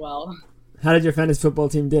side as well. How did your fantasy football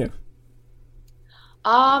team do?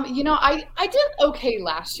 I did okay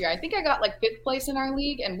last year. I think I got like 5th place in our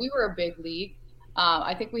league, and we were a big league.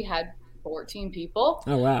 I think we had 14 people.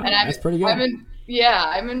 Oh wow, and that's pretty good.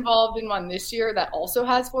 I'm involved in one this year that also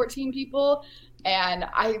has 14 people. And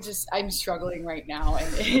I'm struggling right now, and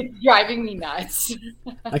it's driving me nuts.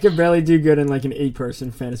 I could barely do good in like an 8-person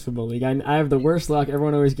fantasy football league. I have the worst luck.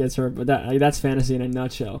 Everyone always gets hurt, but that's fantasy in a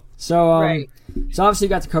nutshell. So, right. So obviously you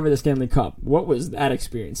got to cover the Stanley Cup. What was that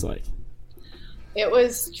experience like? It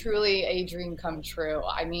was truly a dream come true.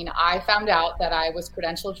 I mean, I found out that I was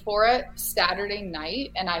credentialed for it Saturday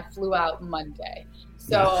night, and I flew out Monday.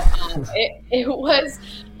 So it was,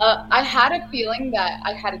 I had a feeling that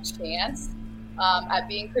I had a chance at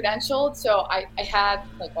being credentialed. So I had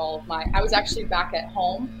like I was actually back at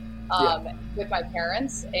home with my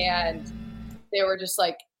parents, and they were just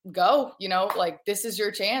like, go, this is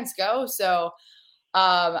your chance, go. So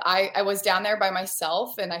I was down there by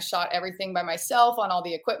myself, and I shot everything by myself on all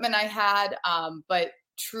the equipment I had. But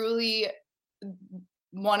truly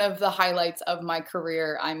one of the highlights of my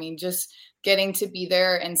career. I mean, just getting to be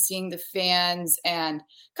there and seeing the fans, and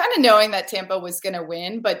kind of knowing that Tampa was going to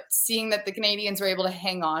win, but seeing that the Canadians were able to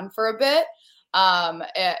hang on for a bit.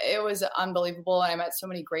 It was unbelievable. I met so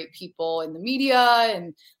many great people in the media,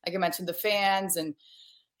 and like I mentioned, the fans, and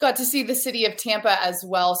got to see the city of Tampa as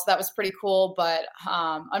well. So that was pretty cool. But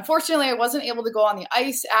unfortunately, I wasn't able to go on the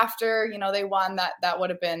ice after, they won. That would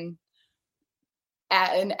have been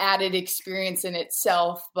an added experience in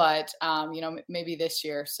itself, but maybe this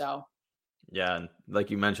year. So. Yeah, and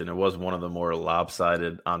like you mentioned, it was one of the more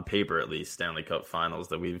lopsided, on paper at least, Stanley Cup finals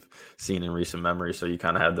that we've seen in recent memory. So you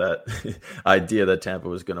kind of had that idea that Tampa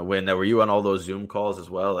was going to win. Now, were you on all those Zoom calls as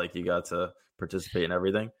well? Like, you got to participate in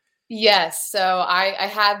everything? Yes. So I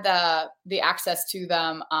had the access to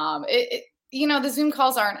them. The Zoom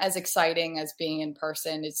calls aren't as exciting as being in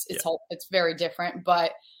person. It's very different,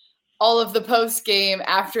 but all of the post game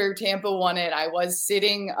after Tampa won it. I was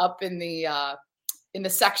sitting up in the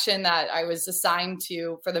section that I was assigned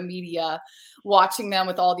to for the media, watching them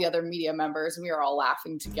with all the other media members, and we were all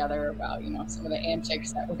laughing together about, some of the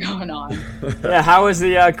antics that were going on. Yeah, how was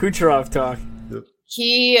the Kucherov talk?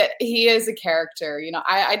 He is a character.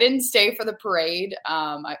 I didn't stay for the parade.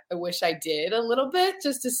 I wish I did a little bit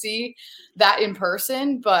just to see that in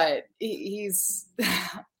person, but he's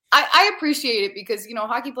I appreciate it because,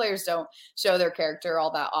 hockey players don't show their character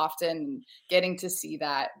all that often. Getting to see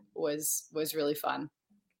that was really fun.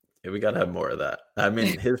 Yeah, we got to have more of that. I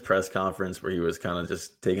mean, his press conference where he was kind of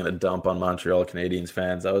just taking a dump on Montreal Canadiens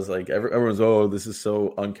fans. I was like, everyone's, oh, this is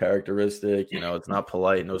so uncharacteristic. It's not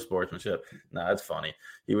polite, no sportsmanship. Nah, it's funny.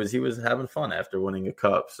 He was having fun after winning a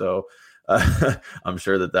cup. So I'm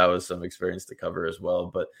sure that was some experience to cover as well.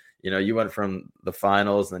 But, you went from the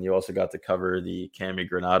finals, and then you also got to cover the Cami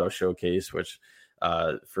Granato showcase, which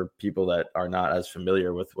for people that are not as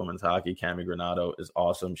familiar with women's hockey, Cami Granato is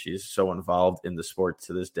awesome. She's so involved in the sport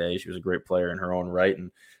to this day. She was a great player in her own right.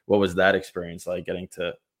 And what was that experience like, getting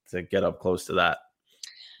to get up close to that?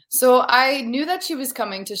 So I knew that she was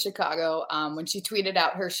coming to Chicago when she tweeted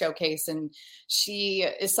out her showcase, and she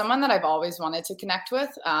is someone that I've always wanted to connect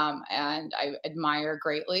with, and I admire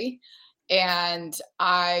greatly. And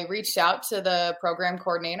I reached out to the program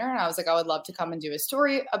coordinator, and I was like, I would love to come and do a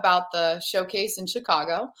story about the showcase in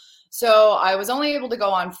Chicago. So I was only able to go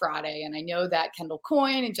on Friday, and I know that Kendall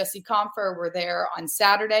Coyne and Jesse Compher were there on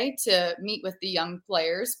Saturday to meet with the young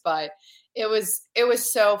players. But it was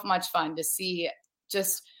so much fun to see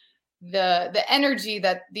just the energy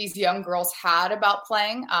that these young girls had about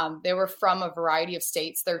playing. They were from a variety of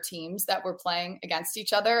states, their teams that were playing against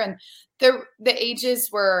each other, and the ages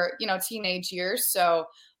were, teenage years. So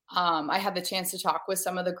I had the chance to talk with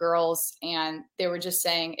some of the girls, and they were just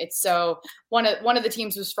saying it's so one of the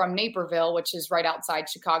teams was from Naperville, which is right outside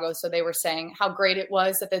Chicago. So they were saying how great it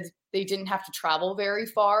was that they didn't have to travel very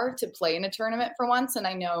far to play in a tournament for once. And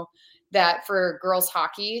I know that for girls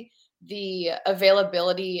hockey, the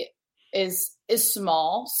availability is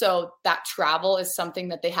small. So that travel is something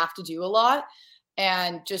that they have to do a lot.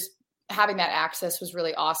 And just having that access was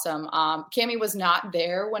really awesome. Cami was not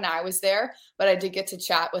there when I was there, but I did get to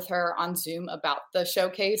chat with her on Zoom about the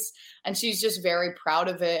showcase. And she's just very proud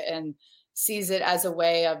of it and sees it as a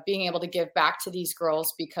way of being able to give back to these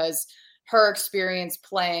girls, because her experience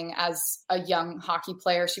playing as a young hockey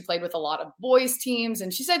player, she played with a lot of boys teams,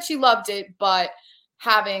 and she said she loved it, but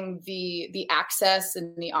having the access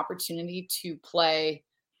and the opportunity to play,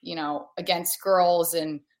 against girls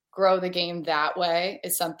and grow the game that way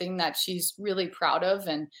is something that she's really proud of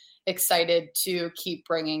and excited to keep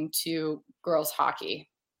bringing to girls hockey.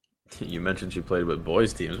 You mentioned she played with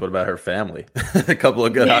boys teams. What about her family? A couple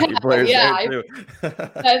of good hockey players there too.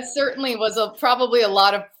 That certainly was probably a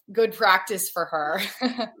lot of good practice for her.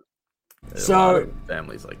 So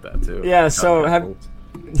families like that too. Yeah.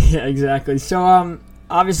 Yeah, exactly. So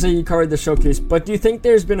obviously you covered the showcase, but do you think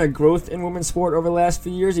there's been a growth in women's sport over the last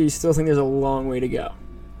few years, or you still think there's a long way to go?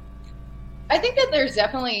 I think that there's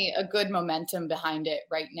definitely a good momentum behind it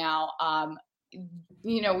right now.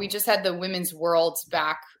 We just had the Women's Worlds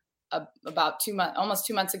back about almost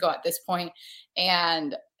 2 months ago at this point,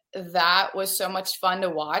 and that was so much fun to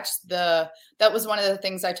watch. That was one of the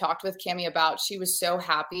things I talked with Cami about. She was so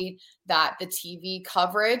happy that the TV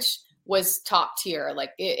coverage was top tier.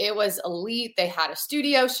 Like it was elite. They had a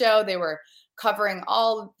studio show. They were covering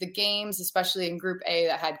all the games, especially in Group A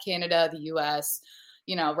that had Canada, the US,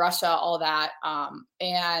 Russia, all that.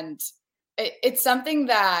 And it's something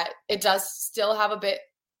that it does still have a bit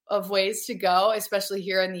of ways to go, especially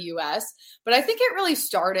here in the US. But I think it really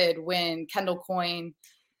started when Kendall Coyne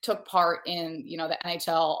took part in, the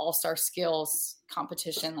NHL All-Star Skills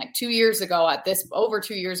competition like 2 years ago over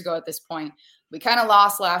 2 years ago at this point. We kind of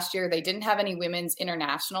lost last year. They didn't have any women's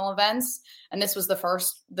international events. And this was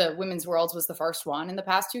the Women's Worlds was the first one in the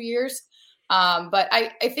past 2 years. But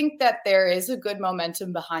I think that there is a good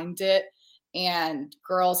momentum behind it, and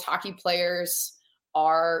girls hockey players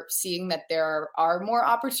are seeing that there are more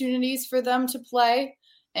opportunities for them to play.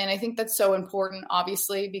 And I think that's so important,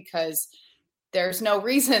 obviously, because there's no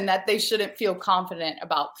reason that they shouldn't feel confident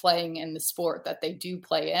about playing in the sport that they do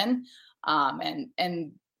play in.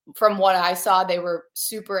 And from what I saw, they were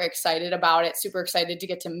super excited about it, super excited to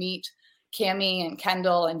get to meet Cami and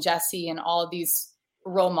Kendall and Jessie and all of these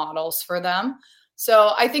role models for them.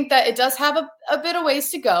 So I think that it does have a bit of ways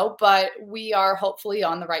to go, but we are hopefully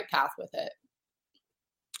on the right path with it.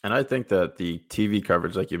 And I think that the TV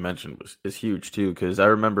coverage, like you mentioned, is huge too. Because I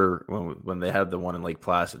remember when they had the one in Lake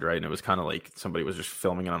Placid, right, and it was kind of like somebody was just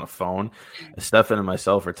filming it on a phone. Stefan and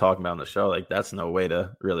myself were talking about on the show, like that's no way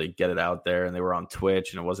to really get it out there. And they were on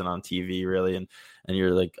Twitch, and it wasn't on TV really. And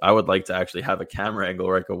you're like, I would like to actually have a camera angle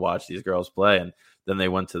where I could watch these girls play. And then they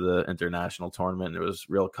went to the international tournament, and it was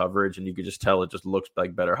real coverage, and you could just tell it just looks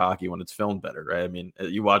like better hockey when it's filmed better, right? I mean,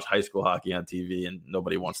 you watch high school hockey on TV, and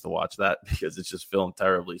nobody wants to watch that because it's just filmed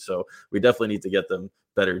terribly. So we definitely need to get them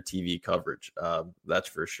better TV coverage. That's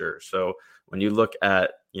for sure. So when you look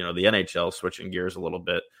at, the NHL, switching gears a little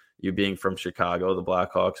bit, you being from Chicago, the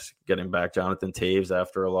Blackhawks getting back Jonathan Taves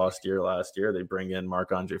after a lost year last year. They bring in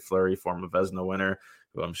Marc-Andre Fleury, former Vezina winner,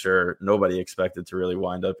 who I'm sure nobody expected to really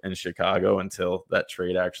wind up in Chicago until that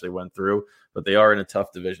trade actually went through. But they are in a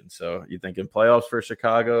tough division. So you think in playoffs for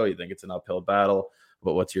Chicago, you think it's an uphill battle.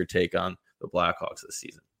 But what's your take on the Blackhawks this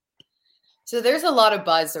season? So there's a lot of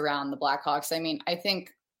buzz around the Blackhawks. I mean, I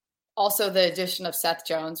think also the addition of Seth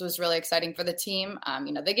Jones was really exciting for the team.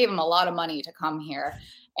 They gave him a lot of money to come here.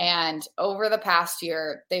 And over the past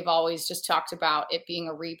year, they've always just talked about it being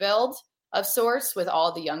a rebuild of sorts with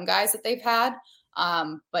all the young guys that they've had.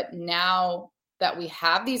 But now that we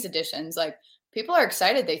have these additions, like people are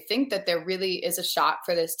excited. They think that there really is a shot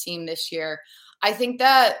for this team this year. I think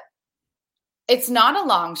that it's not a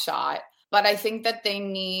long shot, but I think that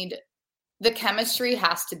the chemistry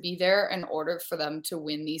has to be there in order for them to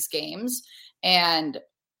win these games. And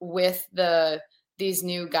with these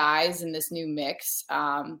new guys and this new mix,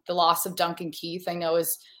 the loss of Duncan Keith, I know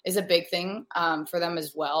is a big thing for them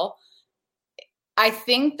as well. I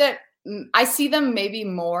think that I see them maybe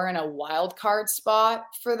more in a wild card spot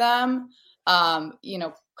for them.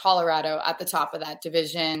 Colorado at the top of that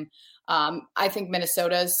division. I think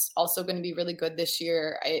Minnesota's also going to be really good this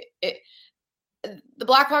year. The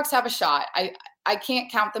Blackhawks have a shot. I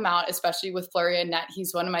can't count them out, especially with Fleury and net.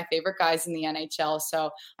 He's one of my favorite guys in the NHL, so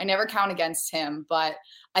I never count against him. But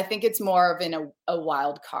I think it's more of in a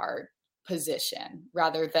wild card position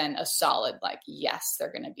rather than a solid, yes,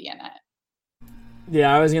 they're going to be in it.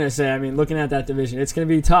 Yeah, I was going to say, looking at that division, it's going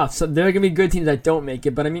to be tough. So there are going to be good teams that don't make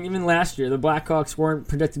it. But, even last year, the Blackhawks weren't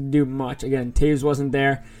projected to do much. Again, Taves wasn't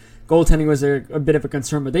there. Goaltending was a bit of a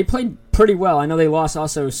concern, but they played pretty well. I know they lost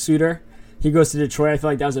also Suter. He goes to Detroit. I feel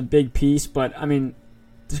like that was a big piece. But,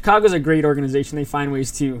 Chicago's a great organization. They find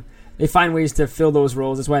ways to fill those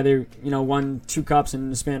roles. That's why they, won 2 cups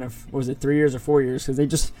in the span of, 3 years or 4 years? Because they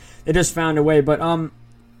just found a way. But,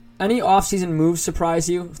 any offseason moves surprise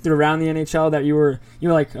you around the NHL that you were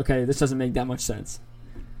like, okay, this doesn't make that much sense?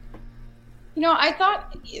 I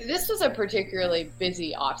thought this was a particularly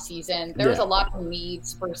busy offseason. There was a lot of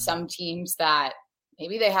needs for some teams that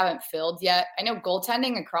maybe they haven't filled yet. I know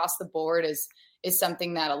goaltending across the board is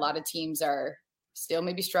something that a lot of teams are still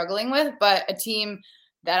maybe struggling with, but a team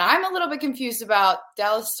that I'm a little bit confused about,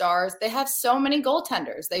 Dallas Stars, they have so many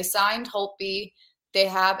goaltenders. They signed Holtby, they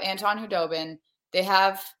have Anton Hudobin, they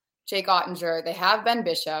have Jake Ottinger, they have Ben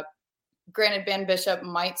Bishop. Granted, Ben Bishop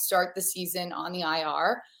might start the season on the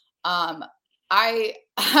IR. I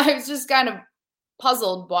was just kind of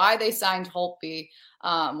puzzled why they signed Holtby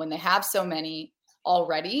when they have so many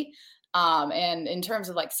already. And in terms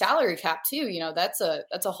of salary cap too, that's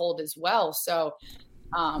a hold as well. So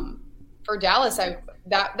for Dallas,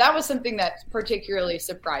 that was something that particularly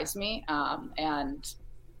surprised me. And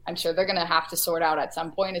I'm sure they're going to have to sort out at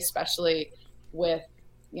some point, especially with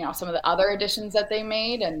some of the other additions that they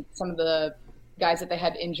made and some of the guys that they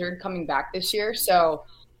had injured coming back this year. So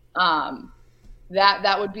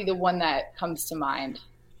that would be the one that comes to mind.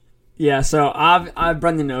 Yeah, so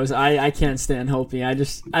Brendan knows I can't stand Holtby.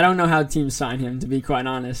 I don't know how teams sign him, to be quite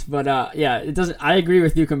honest. But it doesn't. I agree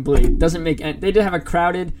with you completely. It doesn't make. They did have a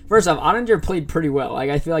crowded. First off, Ottinger played pretty well.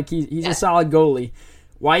 I feel like he's a solid goalie.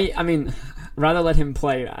 Why? Rather let him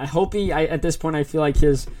play. Holtby, at this point, I feel like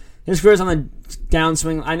his career's on the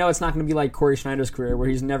downswing. I know it's not going to be like Corey Schneider's career, where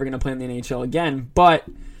he's never going to play in the NHL again. But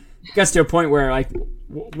it gets to a point where,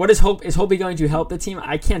 what is Holtby going to help the team?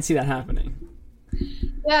 I can't see that happening.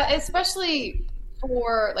 Yeah, especially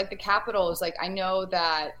for the Capitals. I know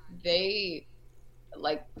that they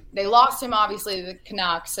lost him, obviously, the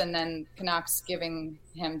Canucks, and then Canucks giving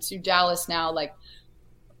him to Dallas now.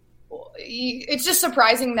 It's just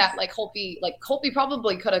surprising that Holtby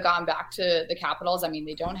probably could have gone back to the Capitals.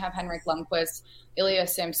 They don't have Henrik Lundqvist. Ilya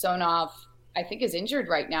Samsonov, I think, is injured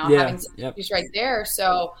right now. He's right there.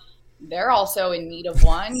 So they're also in need of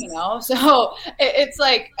one, So it's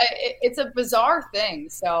it's a bizarre thing.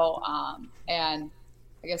 So and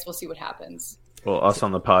I guess we'll see what happens. Well, us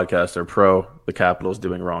on the podcast are pro the Capitals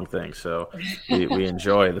doing wrong things, so we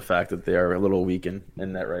enjoy the fact that they are a little weak in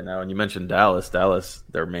that right now. And you mentioned Dallas. Dallas,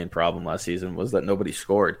 their main problem last season was that nobody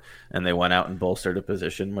scored, and they went out and bolstered a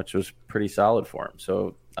position, which was pretty solid for them.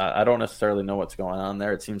 So I don't necessarily know what's going on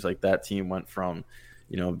there. It seems like that team went from,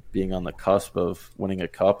 being on the cusp of winning a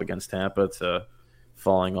cup against Tampa to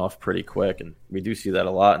falling off pretty quick, and we do see that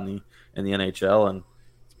a lot in the NHL, and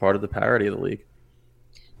it's part of the parity of the league.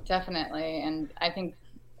 Definitely, and I think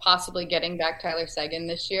possibly getting back Tyler Seguin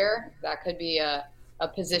this year, that could be a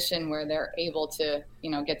position where they're able to,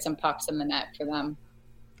 get some pucks in the net for them.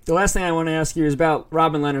 The last thing I want to ask you is about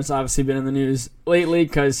Robin Lehner's obviously been in the news lately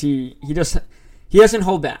because he doesn't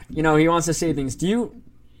hold back. He wants to say things. Do you,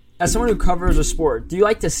 as someone who covers a sport, do you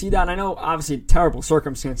like to see that? I know obviously terrible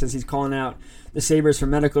circumstances. He's calling out the Sabres for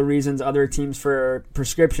medical reasons, other teams for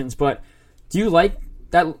prescriptions, but do you like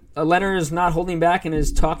that Lehner is not holding back and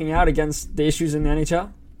is talking out against the issues in the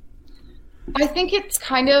NHL? I think it's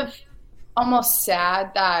kind of almost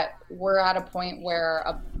sad that we're at a point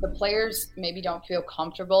where the players maybe don't feel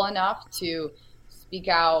comfortable enough to speak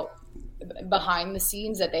out behind the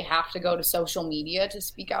scenes, that they have to go to social media to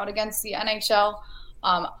speak out against the NHL.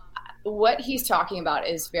 What he's talking about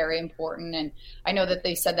is very important, and I know that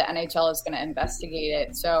they said the NHL is going to investigate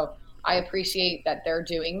it. So I appreciate that they're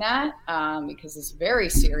doing that because it's very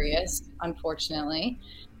serious, unfortunately.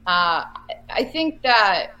 I think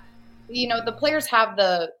that, the players have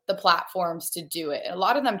the platforms to do it. A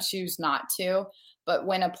lot of them choose not to, but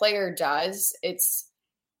when a player does,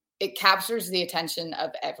 it captures the attention of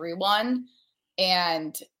everyone.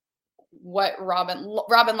 And what Robin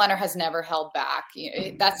Lehner has never held back.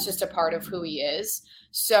 That's just a part of who he is.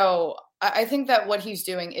 So I think that what he's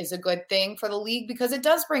doing is a good thing for the league because it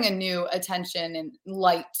does bring a new attention and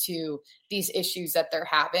light to these issues that they're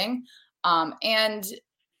having. And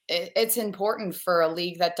it's important for a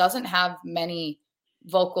league that doesn't have many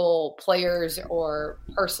vocal players or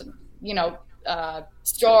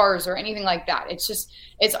stars or anything like that.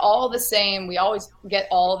 It's all the same. We always get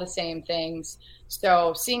all the same things.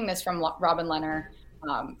 So seeing this from Robin Lehner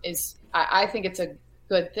I think it's a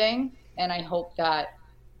good thing. And I hope that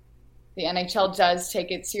the NHL does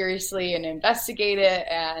take it seriously and investigate it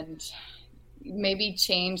and maybe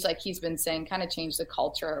change, like he's been saying, kind of change the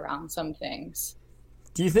culture around some things.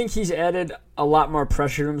 Do you think he's added a lot more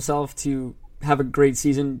pressure to himself to have a great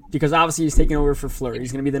season? Because obviously he's taking over for Fleury.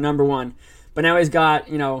 He's going to be the number one. But now he's got,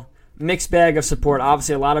 mixed bag of support.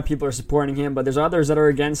 Obviously a lot of people are supporting him, but there's others that are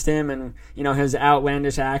against him and, his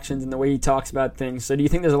outlandish actions and the way he talks about things. So do you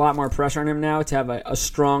think there's a lot more pressure on him now to have a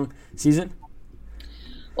strong season?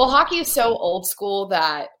 Well, hockey is so old school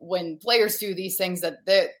that when players do these things that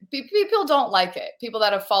people don't like it. People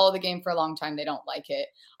that have followed the game for a long time, they don't like it.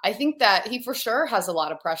 I think that he for sure has a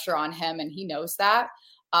lot of pressure on him and he knows that.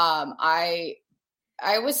 I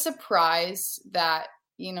was surprised that,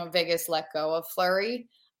 Vegas let go of Fleury.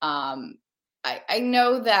 I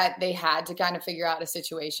know that they had to kind of figure out a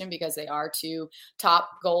situation because they are two top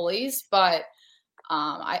goalies, but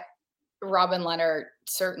Robin Lehner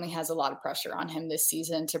certainly has a lot of pressure on him this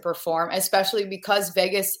season to perform, especially because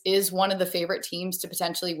Vegas is one of the favorite teams to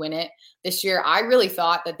potentially win it this year. I really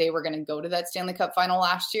thought that they were going to go to that Stanley Cup final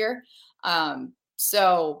last year.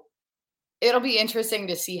 So it'll be interesting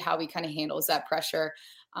to see how he kind of handles that pressure.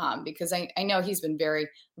 Because I know he's been very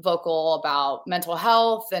vocal about mental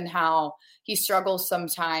health and how he struggles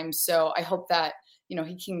sometimes. So I hope that, he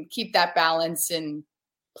can keep that balance and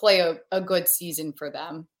play a good season for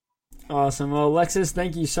them. Awesome. Well, Alexis,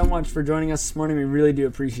 thank you so much for joining us this morning. We really do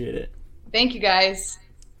appreciate it. Thank you, guys.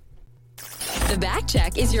 The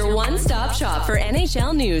Backcheck is your one-stop shop for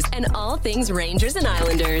NHL news and all things Rangers and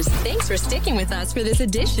Islanders. Thanks for sticking with us for this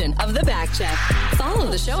edition of The Backcheck. Follow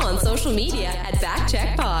the show on social media at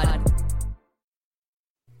BackcheckPod.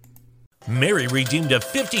 Mary redeemed a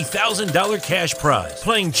 $50,000 cash prize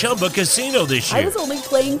playing Chumba Casino this year. I was only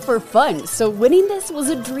playing for fun, so winning this was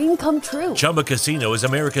a dream come true. Chumba Casino is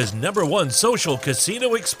America's #1 social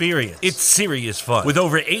casino experience. It's serious fun. With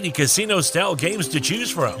over 80 casino-style games to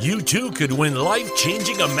choose from, you too could win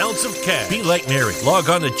life-changing amounts of cash. Be like Mary. Log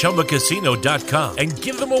on to ChumbaCasino.com and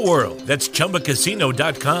give them a whirl. That's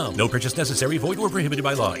ChumbaCasino.com. No purchase necessary. Void or prohibited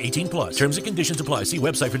by law. 18+. Terms and conditions apply. See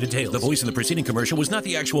website for details. The voice in the preceding commercial was not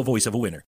the actual voice of a winner.